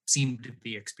people seem to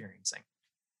be experiencing.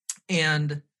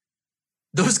 And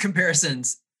those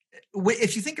comparisons,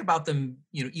 if you think about them,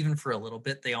 even for a little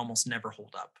bit, they almost never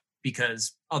hold up,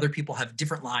 because other people have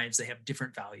different lives, they have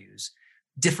different values,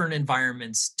 different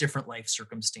environments, different life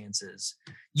circumstances.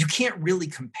 You can't really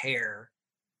compare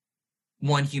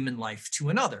one human life to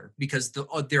another, because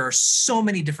there are so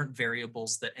many different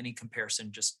variables that any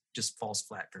comparison just falls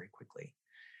flat very quickly.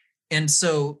 And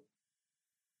so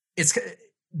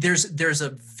there's a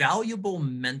valuable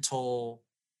mental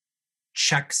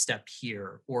check step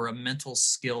here, or a mental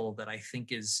skill that I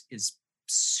think is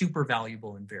super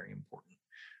valuable and very important,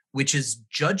 which is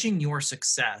judging your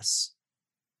success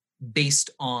based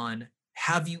on,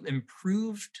 have you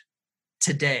improved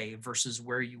today versus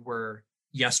where you were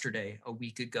yesterday, a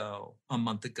week ago, a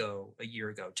month ago, a year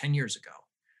ago, 10 years ago.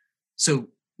 So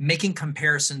making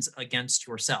comparisons against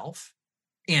yourself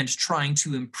and trying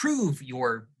to improve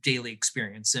your daily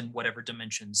experience in whatever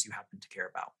dimensions you happen to care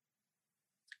about.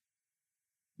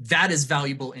 That is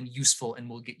valuable and useful and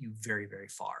will get you very, very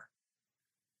far.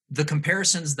 The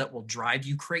comparisons that will drive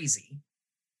you crazy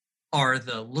are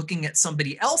the looking at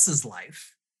somebody else's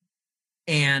life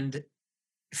and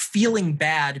feeling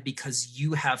bad because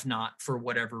you have not, for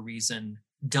whatever reason,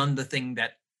 done the thing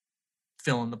that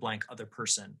fill in the blank other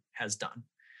person has done.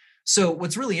 So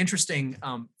what's really interesting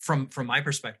from my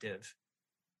perspective,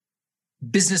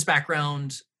 business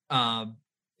background,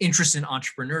 interest in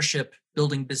entrepreneurship,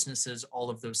 building businesses, all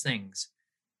of those things.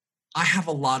 I have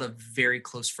a lot of very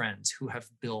close friends who have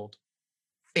built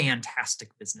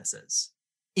fantastic businesses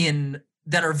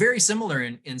that are very similar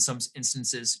in some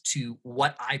instances to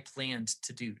what I planned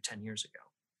to do 10 years ago.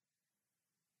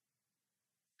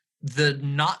 The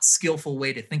not skillful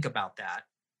way to think about that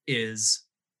is,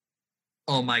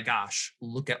 oh my gosh,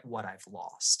 look at what I've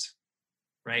lost,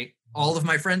 right? All of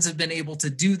my friends have been able to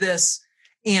do this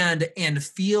and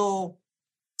feel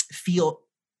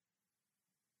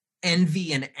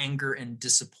envy and anger and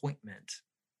disappointment.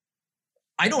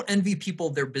 I don't envy people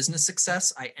their business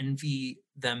success. I envy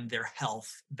them their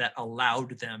health that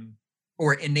allowed them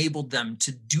or enabled them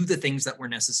to do the things that were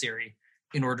necessary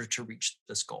in order to reach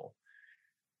this goal.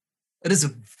 It is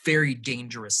a very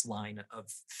dangerous line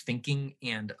of thinking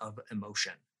and of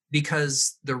emotion,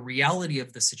 because the reality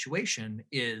of the situation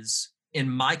is, in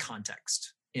my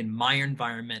context, in my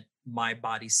environment, my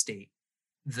body state,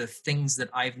 the things that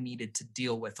I've needed to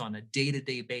deal with on a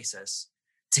day-to-day basis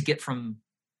to get from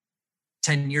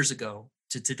 10 years ago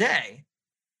to today,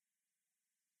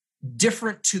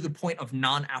 different to the point of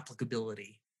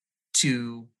non-applicability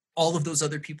to all of those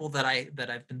other people that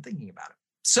I've been thinking about it.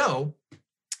 So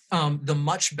the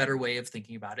much better way of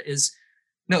thinking about it is,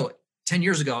 no, 10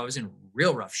 years ago, I was in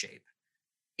real rough shape.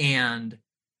 And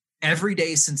every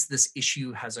day since this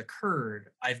issue has occurred,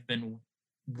 I've been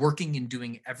working and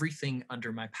doing everything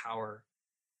under my power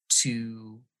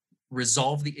to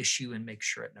resolve the issue and make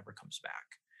sure it never comes back.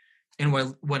 And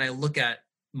when I look at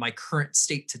my current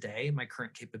state today, my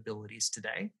current capabilities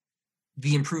today,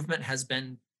 the improvement has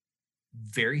been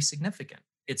very significant.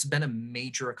 It's been a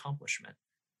major accomplishment.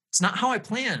 It's not how I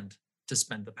planned to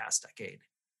spend the past decade,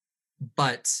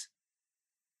 but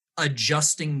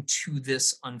adjusting to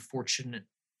this unfortunate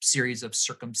series of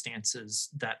circumstances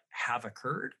that have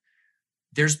occurred,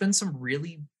 there's been some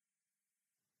really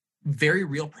very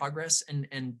real progress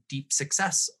and deep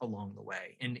success along the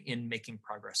way in making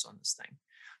progress on this thing.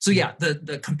 So yeah,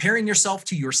 the comparing yourself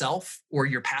to yourself or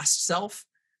your past self,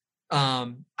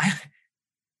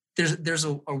 there's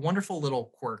a wonderful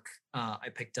little quirk I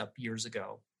picked up years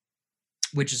ago,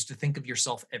 which is to think of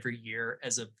yourself every year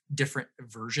as a different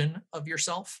version of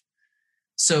yourself.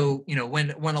 So,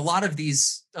 when a lot of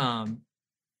these,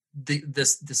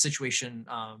 the situation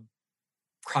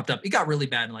cropped up, it got really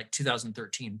bad in like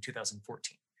 2013,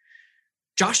 2014.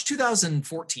 Josh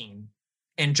 2014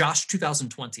 and Josh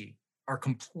 2020 are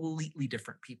completely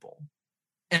different people.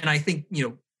 And I think,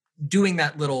 doing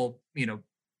that little,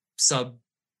 sub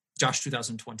Josh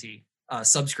 2020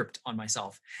 subscript on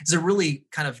myself is a really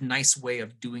kind of nice way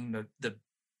of doing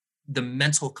the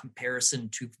mental comparison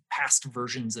to past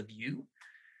versions of you,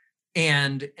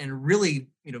 and really,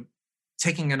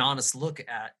 taking an honest look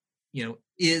at,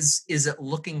 is it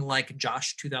looking like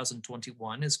Josh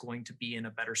 2021 is going to be in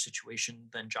a better situation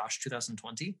than Josh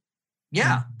 2020?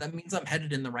 Yeah, that means I'm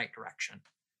headed in the right direction.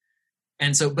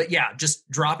 And so, but yeah, just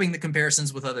dropping the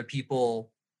comparisons with other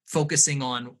people, focusing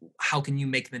on how can you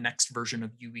make the next version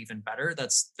of you even better.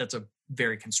 That's a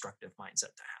very constructive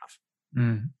mindset to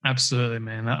have. Absolutely,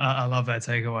 man. I love that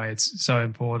takeaway. It's so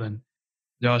important.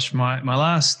 Josh, my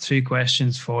last two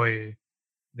questions for you.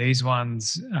 These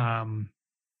ones, I'll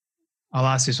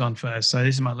ask this one first. So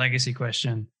this is my legacy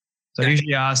question. So I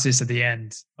usually ask this at the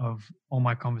end of all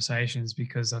my conversations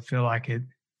because I feel like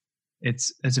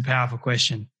it's a powerful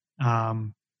question.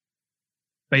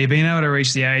 But you've been able to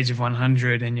reach the age of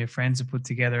 100 and your friends have put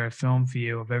together a film for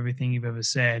you of everything you've ever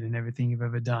said and everything you've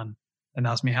ever done. And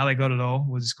asked me how they got it all.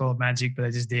 We'll just call it magic, but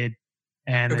they just did.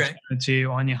 And they showed it to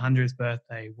you on your 100th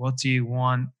birthday. What do you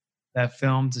want that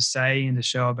film to say and to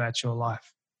show about your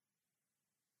life?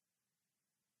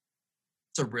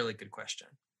 It's a really good question.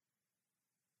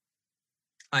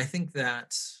 I think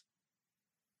that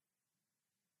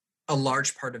a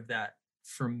large part of that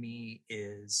for me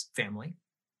is family.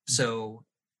 So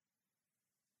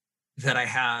that I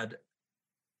had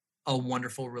a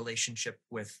wonderful relationship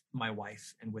with my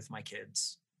wife and with my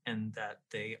kids, and that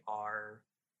they are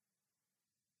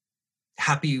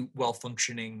happy,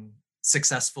 well-functioning,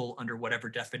 successful under whatever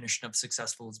definition of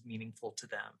successful is meaningful to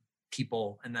them,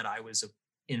 people, and that I was an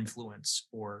influence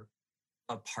or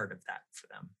a part of that for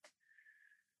them.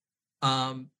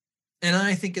 And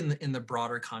I think in the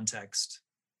broader context,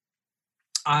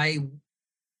 I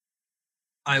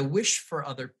wish for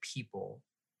other people,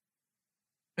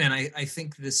 and I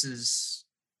think this is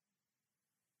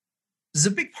a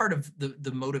big part of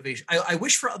the motivation. I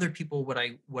wish for other people what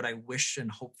I wish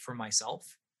and hope for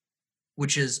myself,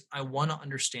 which is I want to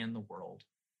understand the world.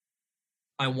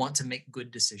 I want to make good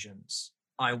decisions.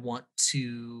 I want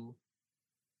to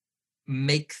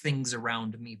make things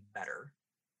around me better.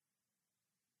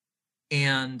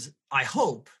 And I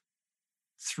hope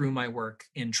through my work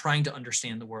in trying to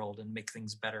understand the world and make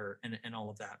things better and all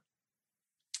of that,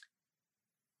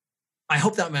 I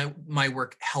hope that my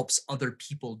work helps other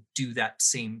people do that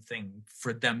same thing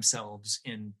for themselves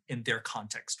in their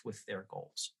context with their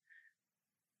goals.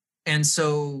 And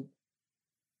so,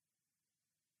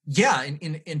 yeah,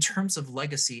 in terms of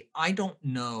legacy, I don't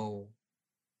know.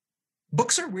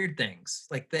 Books are weird things.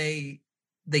 Like they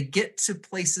get to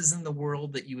places in the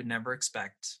world that you would never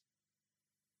expect,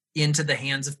 into the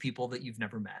hands of people that you've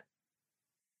never met,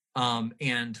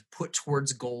 and put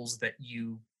towards goals that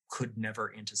you could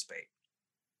never anticipate,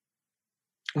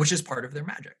 which is part of their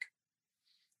magic.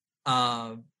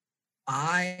 I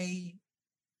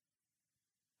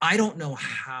don't know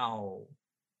how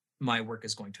my work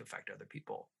is going to affect other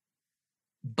people,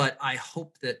 but I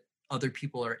hope that other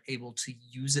people are able to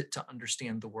use it to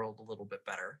understand the world a little bit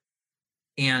better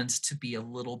and to be a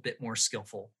little bit more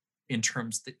skillful in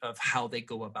terms of how they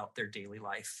go about their daily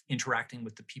life, interacting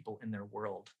with the people in their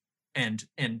world, and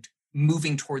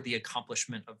moving toward the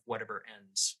accomplishment of whatever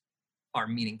ends are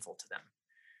meaningful to them.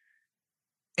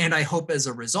 And I hope as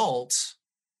a result,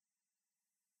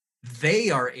 they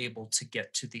are able to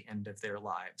get to the end of their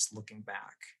lives looking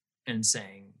back and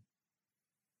saying,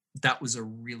 that was a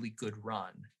really good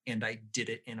run, and I did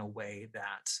it in a way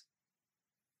that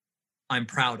I'm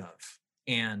proud of,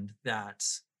 and that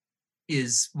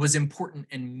was important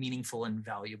and meaningful and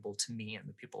valuable to me and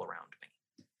the people around me.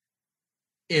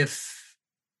 If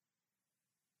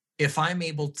I'm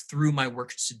able through my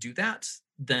work to do that,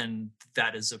 then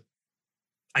that is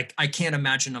I can't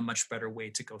imagine a much better way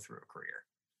to go through a career.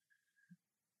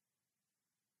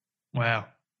 Wow.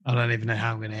 I don't even know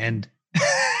how I'm going to end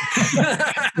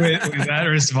with that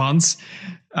response.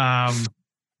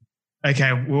 Okay.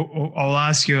 I'll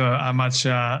ask you a much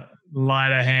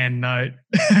lighter hand note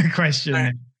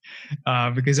question,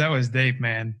 because that was deep,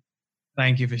 man.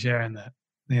 Thank you for sharing that.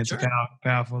 I think it's a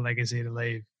powerful legacy to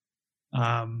leave.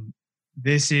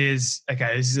 This is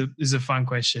a fun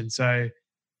question. So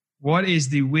What is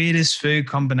the weirdest food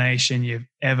combination you've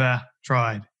ever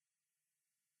tried?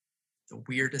 The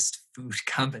weirdest food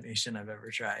combination I've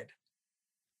ever tried.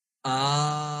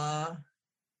 I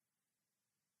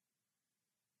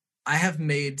have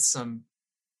made some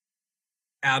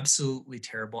absolutely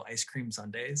terrible ice cream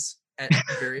sundaes at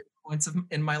various points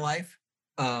in my life.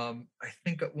 I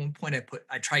think at one point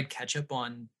I tried ketchup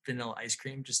on vanilla ice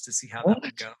cream just to see how that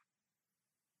would go.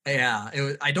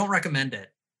 Yeah, I don't recommend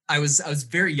it. I was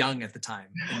very young at the time,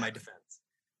 in my defense.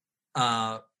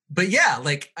 But yeah,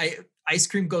 like ice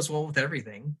cream goes well with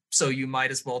everything, so you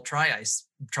might as well try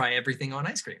everything on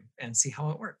ice cream and see how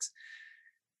it works.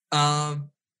 Yeah,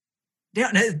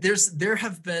 there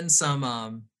have been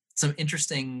some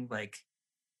interesting, like,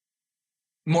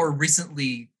 more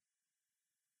recently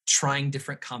trying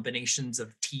different combinations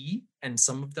of tea, and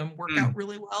some of them work out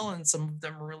really well and some of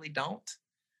them really don't.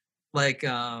 Like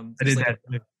I did like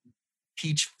that.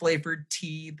 peach flavored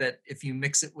tea that if you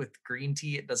mix it with green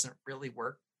tea, it doesn't really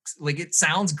work. Like, it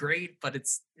sounds great, but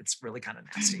it's really kind of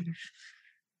nasty.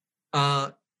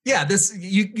 Yeah, this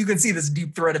you can see this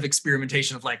deep thread of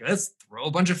experimentation of, like, let's throw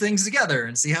a bunch of things together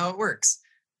and see how it works.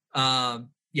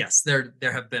 Yes, there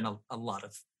have been a lot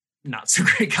of not so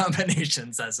great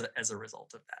combinations as a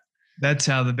result of that. That's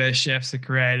how the best chefs are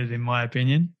created, in my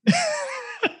opinion.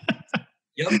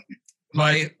 Yep.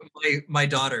 My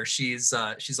daughter, she's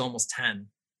almost 10,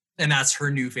 and that's her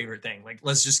new favorite thing. Like,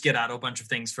 let's just get out a bunch of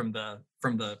things from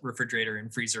the refrigerator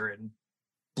and freezer and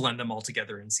blend them all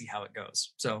together and see how it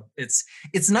goes. So it's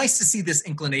nice to see this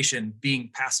inclination being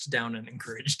passed down and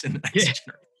encouraged in the next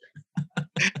generation.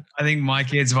 I think my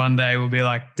kids one day will be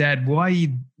like, Dad, why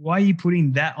are you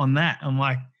putting that on that? I'm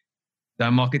like,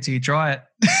 don't mock it till you try it.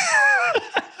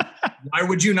 Why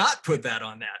would you not put that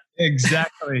on that?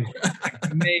 Exactly.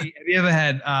 For me, have you ever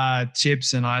had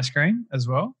chips and ice cream as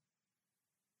well?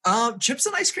 Chips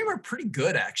and ice cream are pretty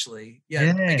good, actually.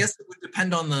 Yeah, I guess it would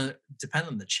depend on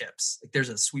the chips. Like, there's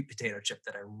a sweet potato chip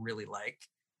that I really like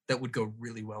that would go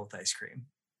really well with ice cream.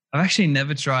 I've actually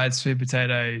never tried sweet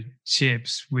potato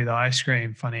chips with ice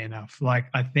cream, funny enough. Like,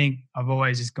 I think I've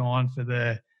always just gone for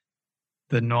the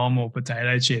normal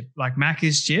potato chip, like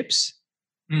Macca's chips.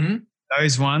 Mm-hmm.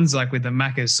 Those ones, like with the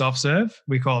Macca's soft serve,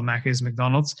 we call it Macca's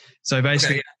McDonald's. So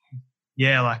basically,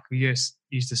 like we used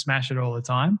to smash it all the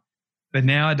time. But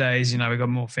nowadays, we got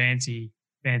more fancier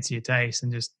taste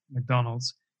than just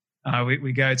McDonald's.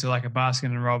 We go to like a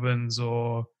Baskin & Robbins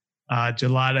or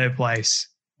gelato place.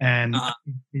 And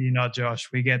Josh,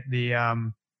 we get the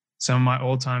some of my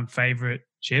all-time favorite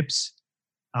chips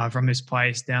from this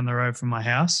place down the road from my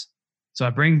house. So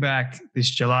I bring back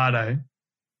this gelato.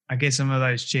 I get some of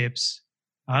those chips.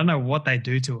 I don't know what they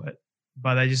do to it,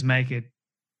 but they just make it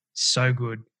so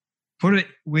good. Put it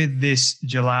with this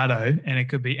gelato, and it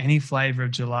could be any flavor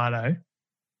of gelato,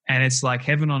 and it's like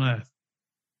heaven on earth.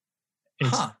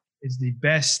 It's the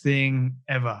best thing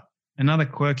ever. Another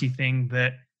quirky thing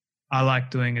that I like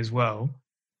doing as well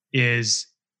is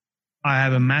I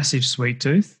have a massive sweet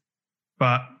tooth,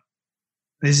 but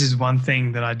this is one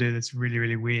thing that I do that's really,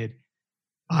 really weird.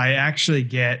 I actually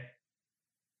get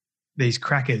these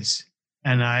crackers,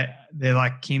 and they're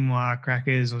like quinoa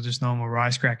crackers or just normal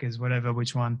rice crackers, whatever,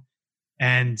 which one.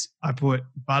 And I put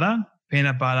butter,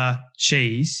 peanut butter,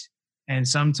 cheese, and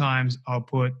sometimes I'll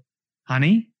put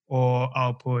honey or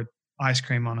I'll put ice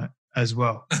cream on it as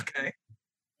well. Okay.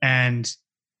 And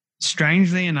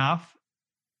strangely enough,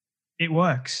 it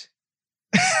works.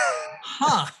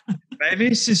 Maybe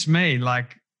it's just me.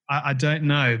 Like, I don't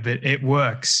know, but it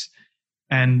works.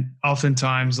 And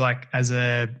oftentimes, like as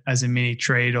a mini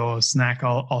treat or snack,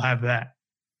 I'll have that,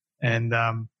 and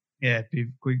be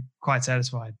quite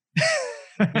satisfied.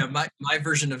 Yeah, my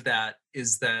version of that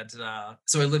is that.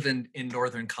 So I live in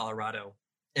northern Colorado,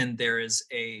 and there is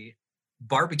a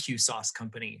barbecue sauce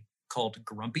company called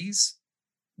Grumpy's,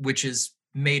 which is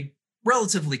made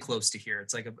relatively close to here.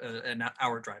 It's like an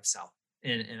hour drive south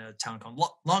in a town called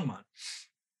Longmont,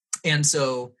 and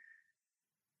so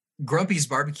Grumpy's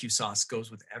barbecue sauce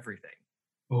goes with everything.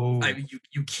 Oh,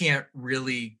 you can't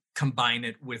really combine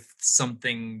it with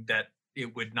something that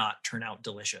it would not turn out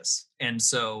delicious. And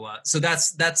so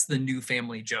that's the new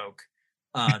family joke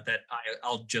that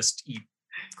I'll just eat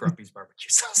Grumpy's barbecue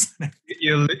sauce.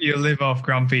 You live off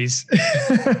Grumpy's.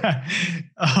 Oh,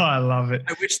 I love it.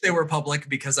 I wish they were public,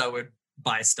 because I would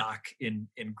buy stock in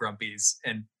Grumpy's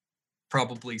and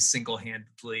probably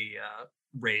single-handedly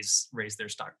raise their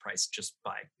stock price just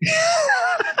by.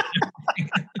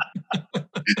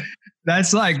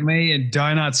 That's like me and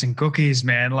donuts and cookies,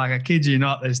 man. Like, I kid you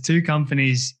not, there's two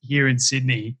companies here in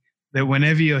Sydney that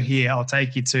whenever you're here, I'll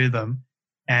take you to them.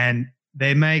 And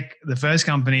they make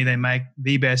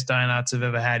the best donuts I've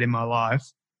ever had in my life.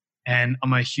 And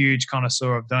I'm a huge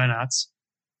connoisseur of donuts.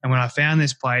 And when I found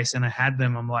this place and I had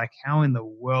them, I'm like, how in the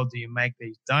world do you make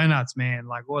these donuts, man?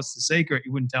 Like, what's the secret? He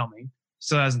wouldn't tell me.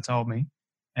 Still hasn't told me.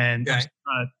 And Okay.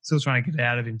 I'm still trying to get it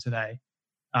out of him today.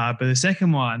 But the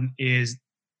second one is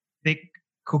thick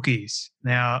cookies.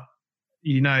 Now,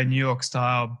 New York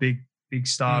style, big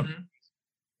style. Mhm.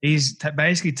 He's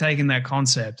basically taken that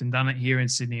concept and done it here in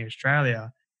Sydney,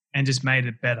 Australia, and just made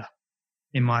it better,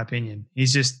 in my opinion.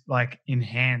 He's just like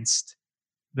enhanced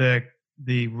the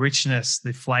richness,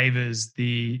 the flavors,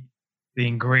 the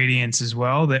ingredients as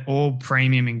well. They're all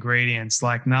premium ingredients.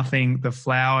 Like nothing. The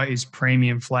flour is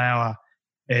premium flour.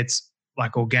 It's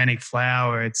like organic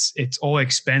flour. It's all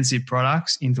expensive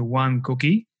products into one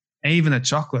cookie. And even the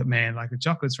chocolate, man. Like the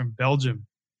chocolate's from Belgium.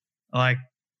 Like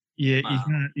you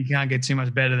can't get too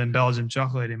much better than Belgium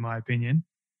chocolate, in my opinion.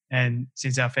 And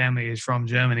since our family is from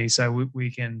Germany, so we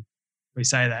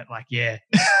say that like, yeah.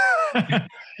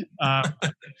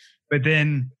 But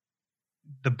then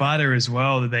the butter as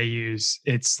well that they use,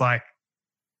 it's like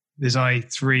there's only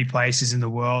 3 places in the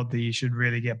world that you should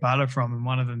really get butter from, and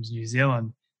one of them's New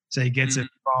Zealand. So he gets it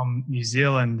from New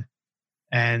Zealand,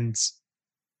 and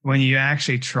when you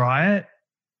actually try it,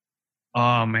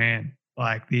 oh man,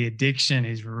 like the addiction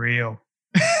is real.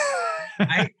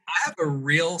 I have a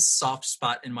real soft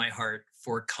spot in my heart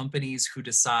for companies who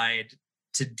decide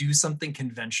to do something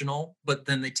conventional, but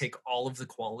then they take all of the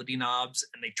quality knobs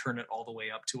and they turn it all the way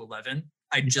up to 11.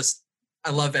 I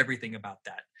love everything about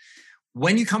that.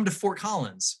 When you come to Fort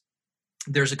Collins,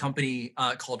 there's a company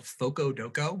called Foco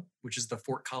Doco, which is the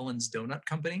Fort Collins Donut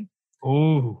Company.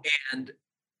 Oh, and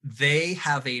they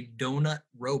have a donut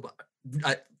robot.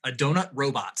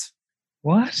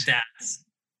 What? That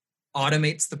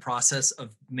automates the process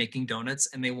of making donuts,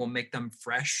 and they will make them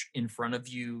fresh in front of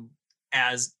you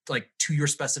as like to your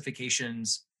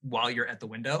specifications while you're at the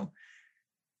window.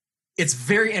 It's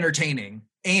very entertaining,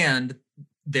 and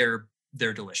they're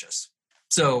delicious.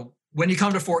 So when you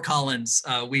come to Fort Collins,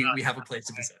 we have a place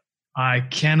to visit. I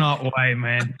cannot wait,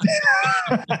 man.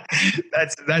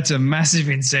 That's a massive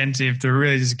incentive to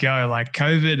really just go like,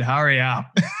 COVID, hurry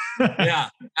up. Yeah,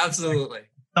 absolutely.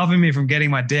 Stopping me from getting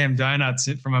my damn donuts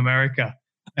from America.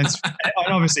 And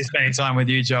obviously spending time with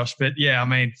you, Josh. But yeah, I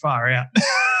mean, far out.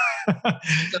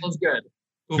 Sounds good.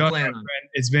 We'll Josh, plan my friend,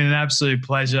 it's been an absolute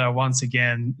pleasure once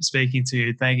again speaking to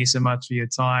you. Thank you so much for your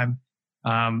time.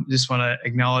 Just want to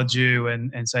acknowledge you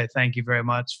and say thank you very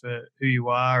much for who you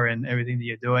are and everything that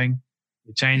you're doing.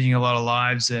 You're changing a lot of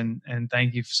lives, and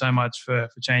thank you so much for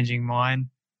changing mine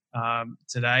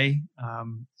today.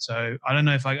 So I don't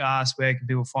know if I asked where can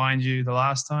people find you the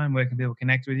last time, where can people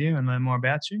connect with you and learn more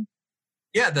about you?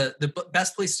 Yeah, the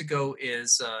best place to go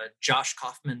is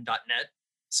joshkaufman.net.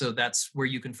 So that's where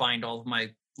you can find all of my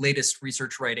latest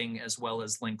research writing, as well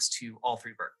as links to all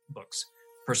 3 books,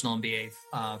 Personal MBA,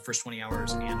 First 20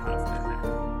 Hours, and How to Fly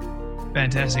Higher.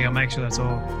 Fantastic. I'll make sure that's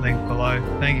all linked below.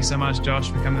 Thank you so much, Josh,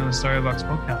 for coming on the Storybox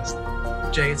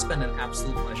podcast. Jay, it's been an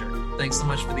absolute pleasure. Thanks so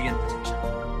much for the invitation.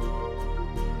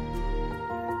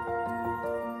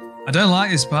 I don't like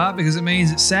this part because it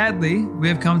means that sadly we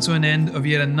have come to an end of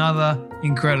yet another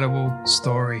incredible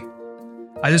story.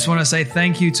 I just want to say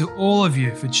thank you to all of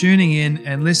you for tuning in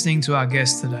and listening to our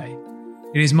guest today.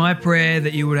 It is my prayer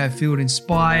that you would have felt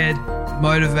inspired,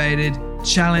 motivated,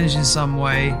 challenged in some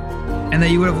way, and that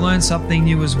you would have learned something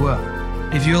new as well.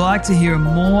 If you'd like to hear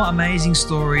more amazing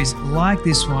stories like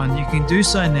this one, you can do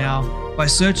so now by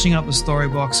searching up the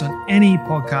Storybox on any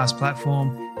podcast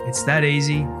platform. It's that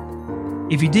easy.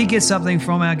 If you did get something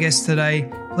from our guest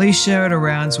today, please share it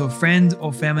around to a friend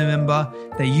or family member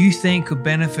that you think could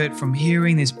benefit from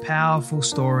hearing this powerful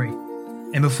story.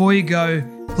 And before you go,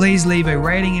 please leave a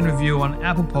rating and review on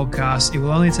Apple Podcasts. It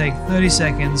will only take 30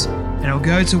 seconds and it will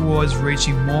go towards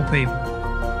reaching more people.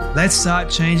 Let's start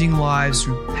changing lives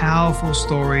through powerful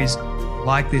stories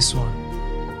like this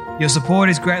one. Your support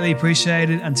is greatly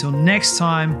appreciated. Until next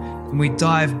time, when we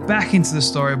dive back into the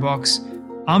Storybox,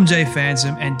 I'm Jay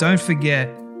Phantom, and don't forget,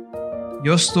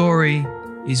 your story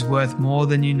is worth more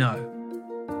than you know.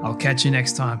 I'll catch you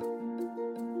next time.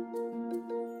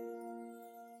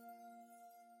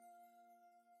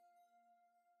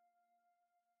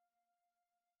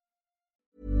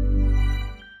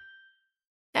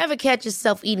 Ever catch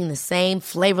yourself eating the same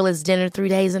flavorless dinner 3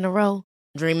 days in a row?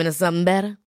 Dreaming of something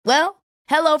better? Well,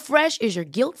 HelloFresh is your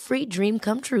guilt-free dream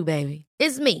come true, baby.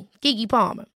 It's me, Keke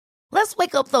Palmer. Let's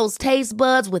wake up those taste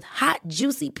buds with hot,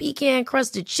 juicy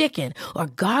pecan-crusted chicken or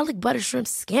garlic butter shrimp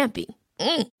scampi.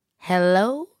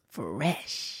 Hello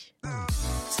Fresh.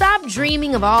 Stop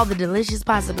dreaming of all the delicious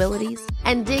possibilities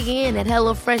and dig in at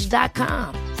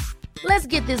HelloFresh.com. Let's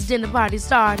get this dinner party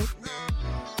started.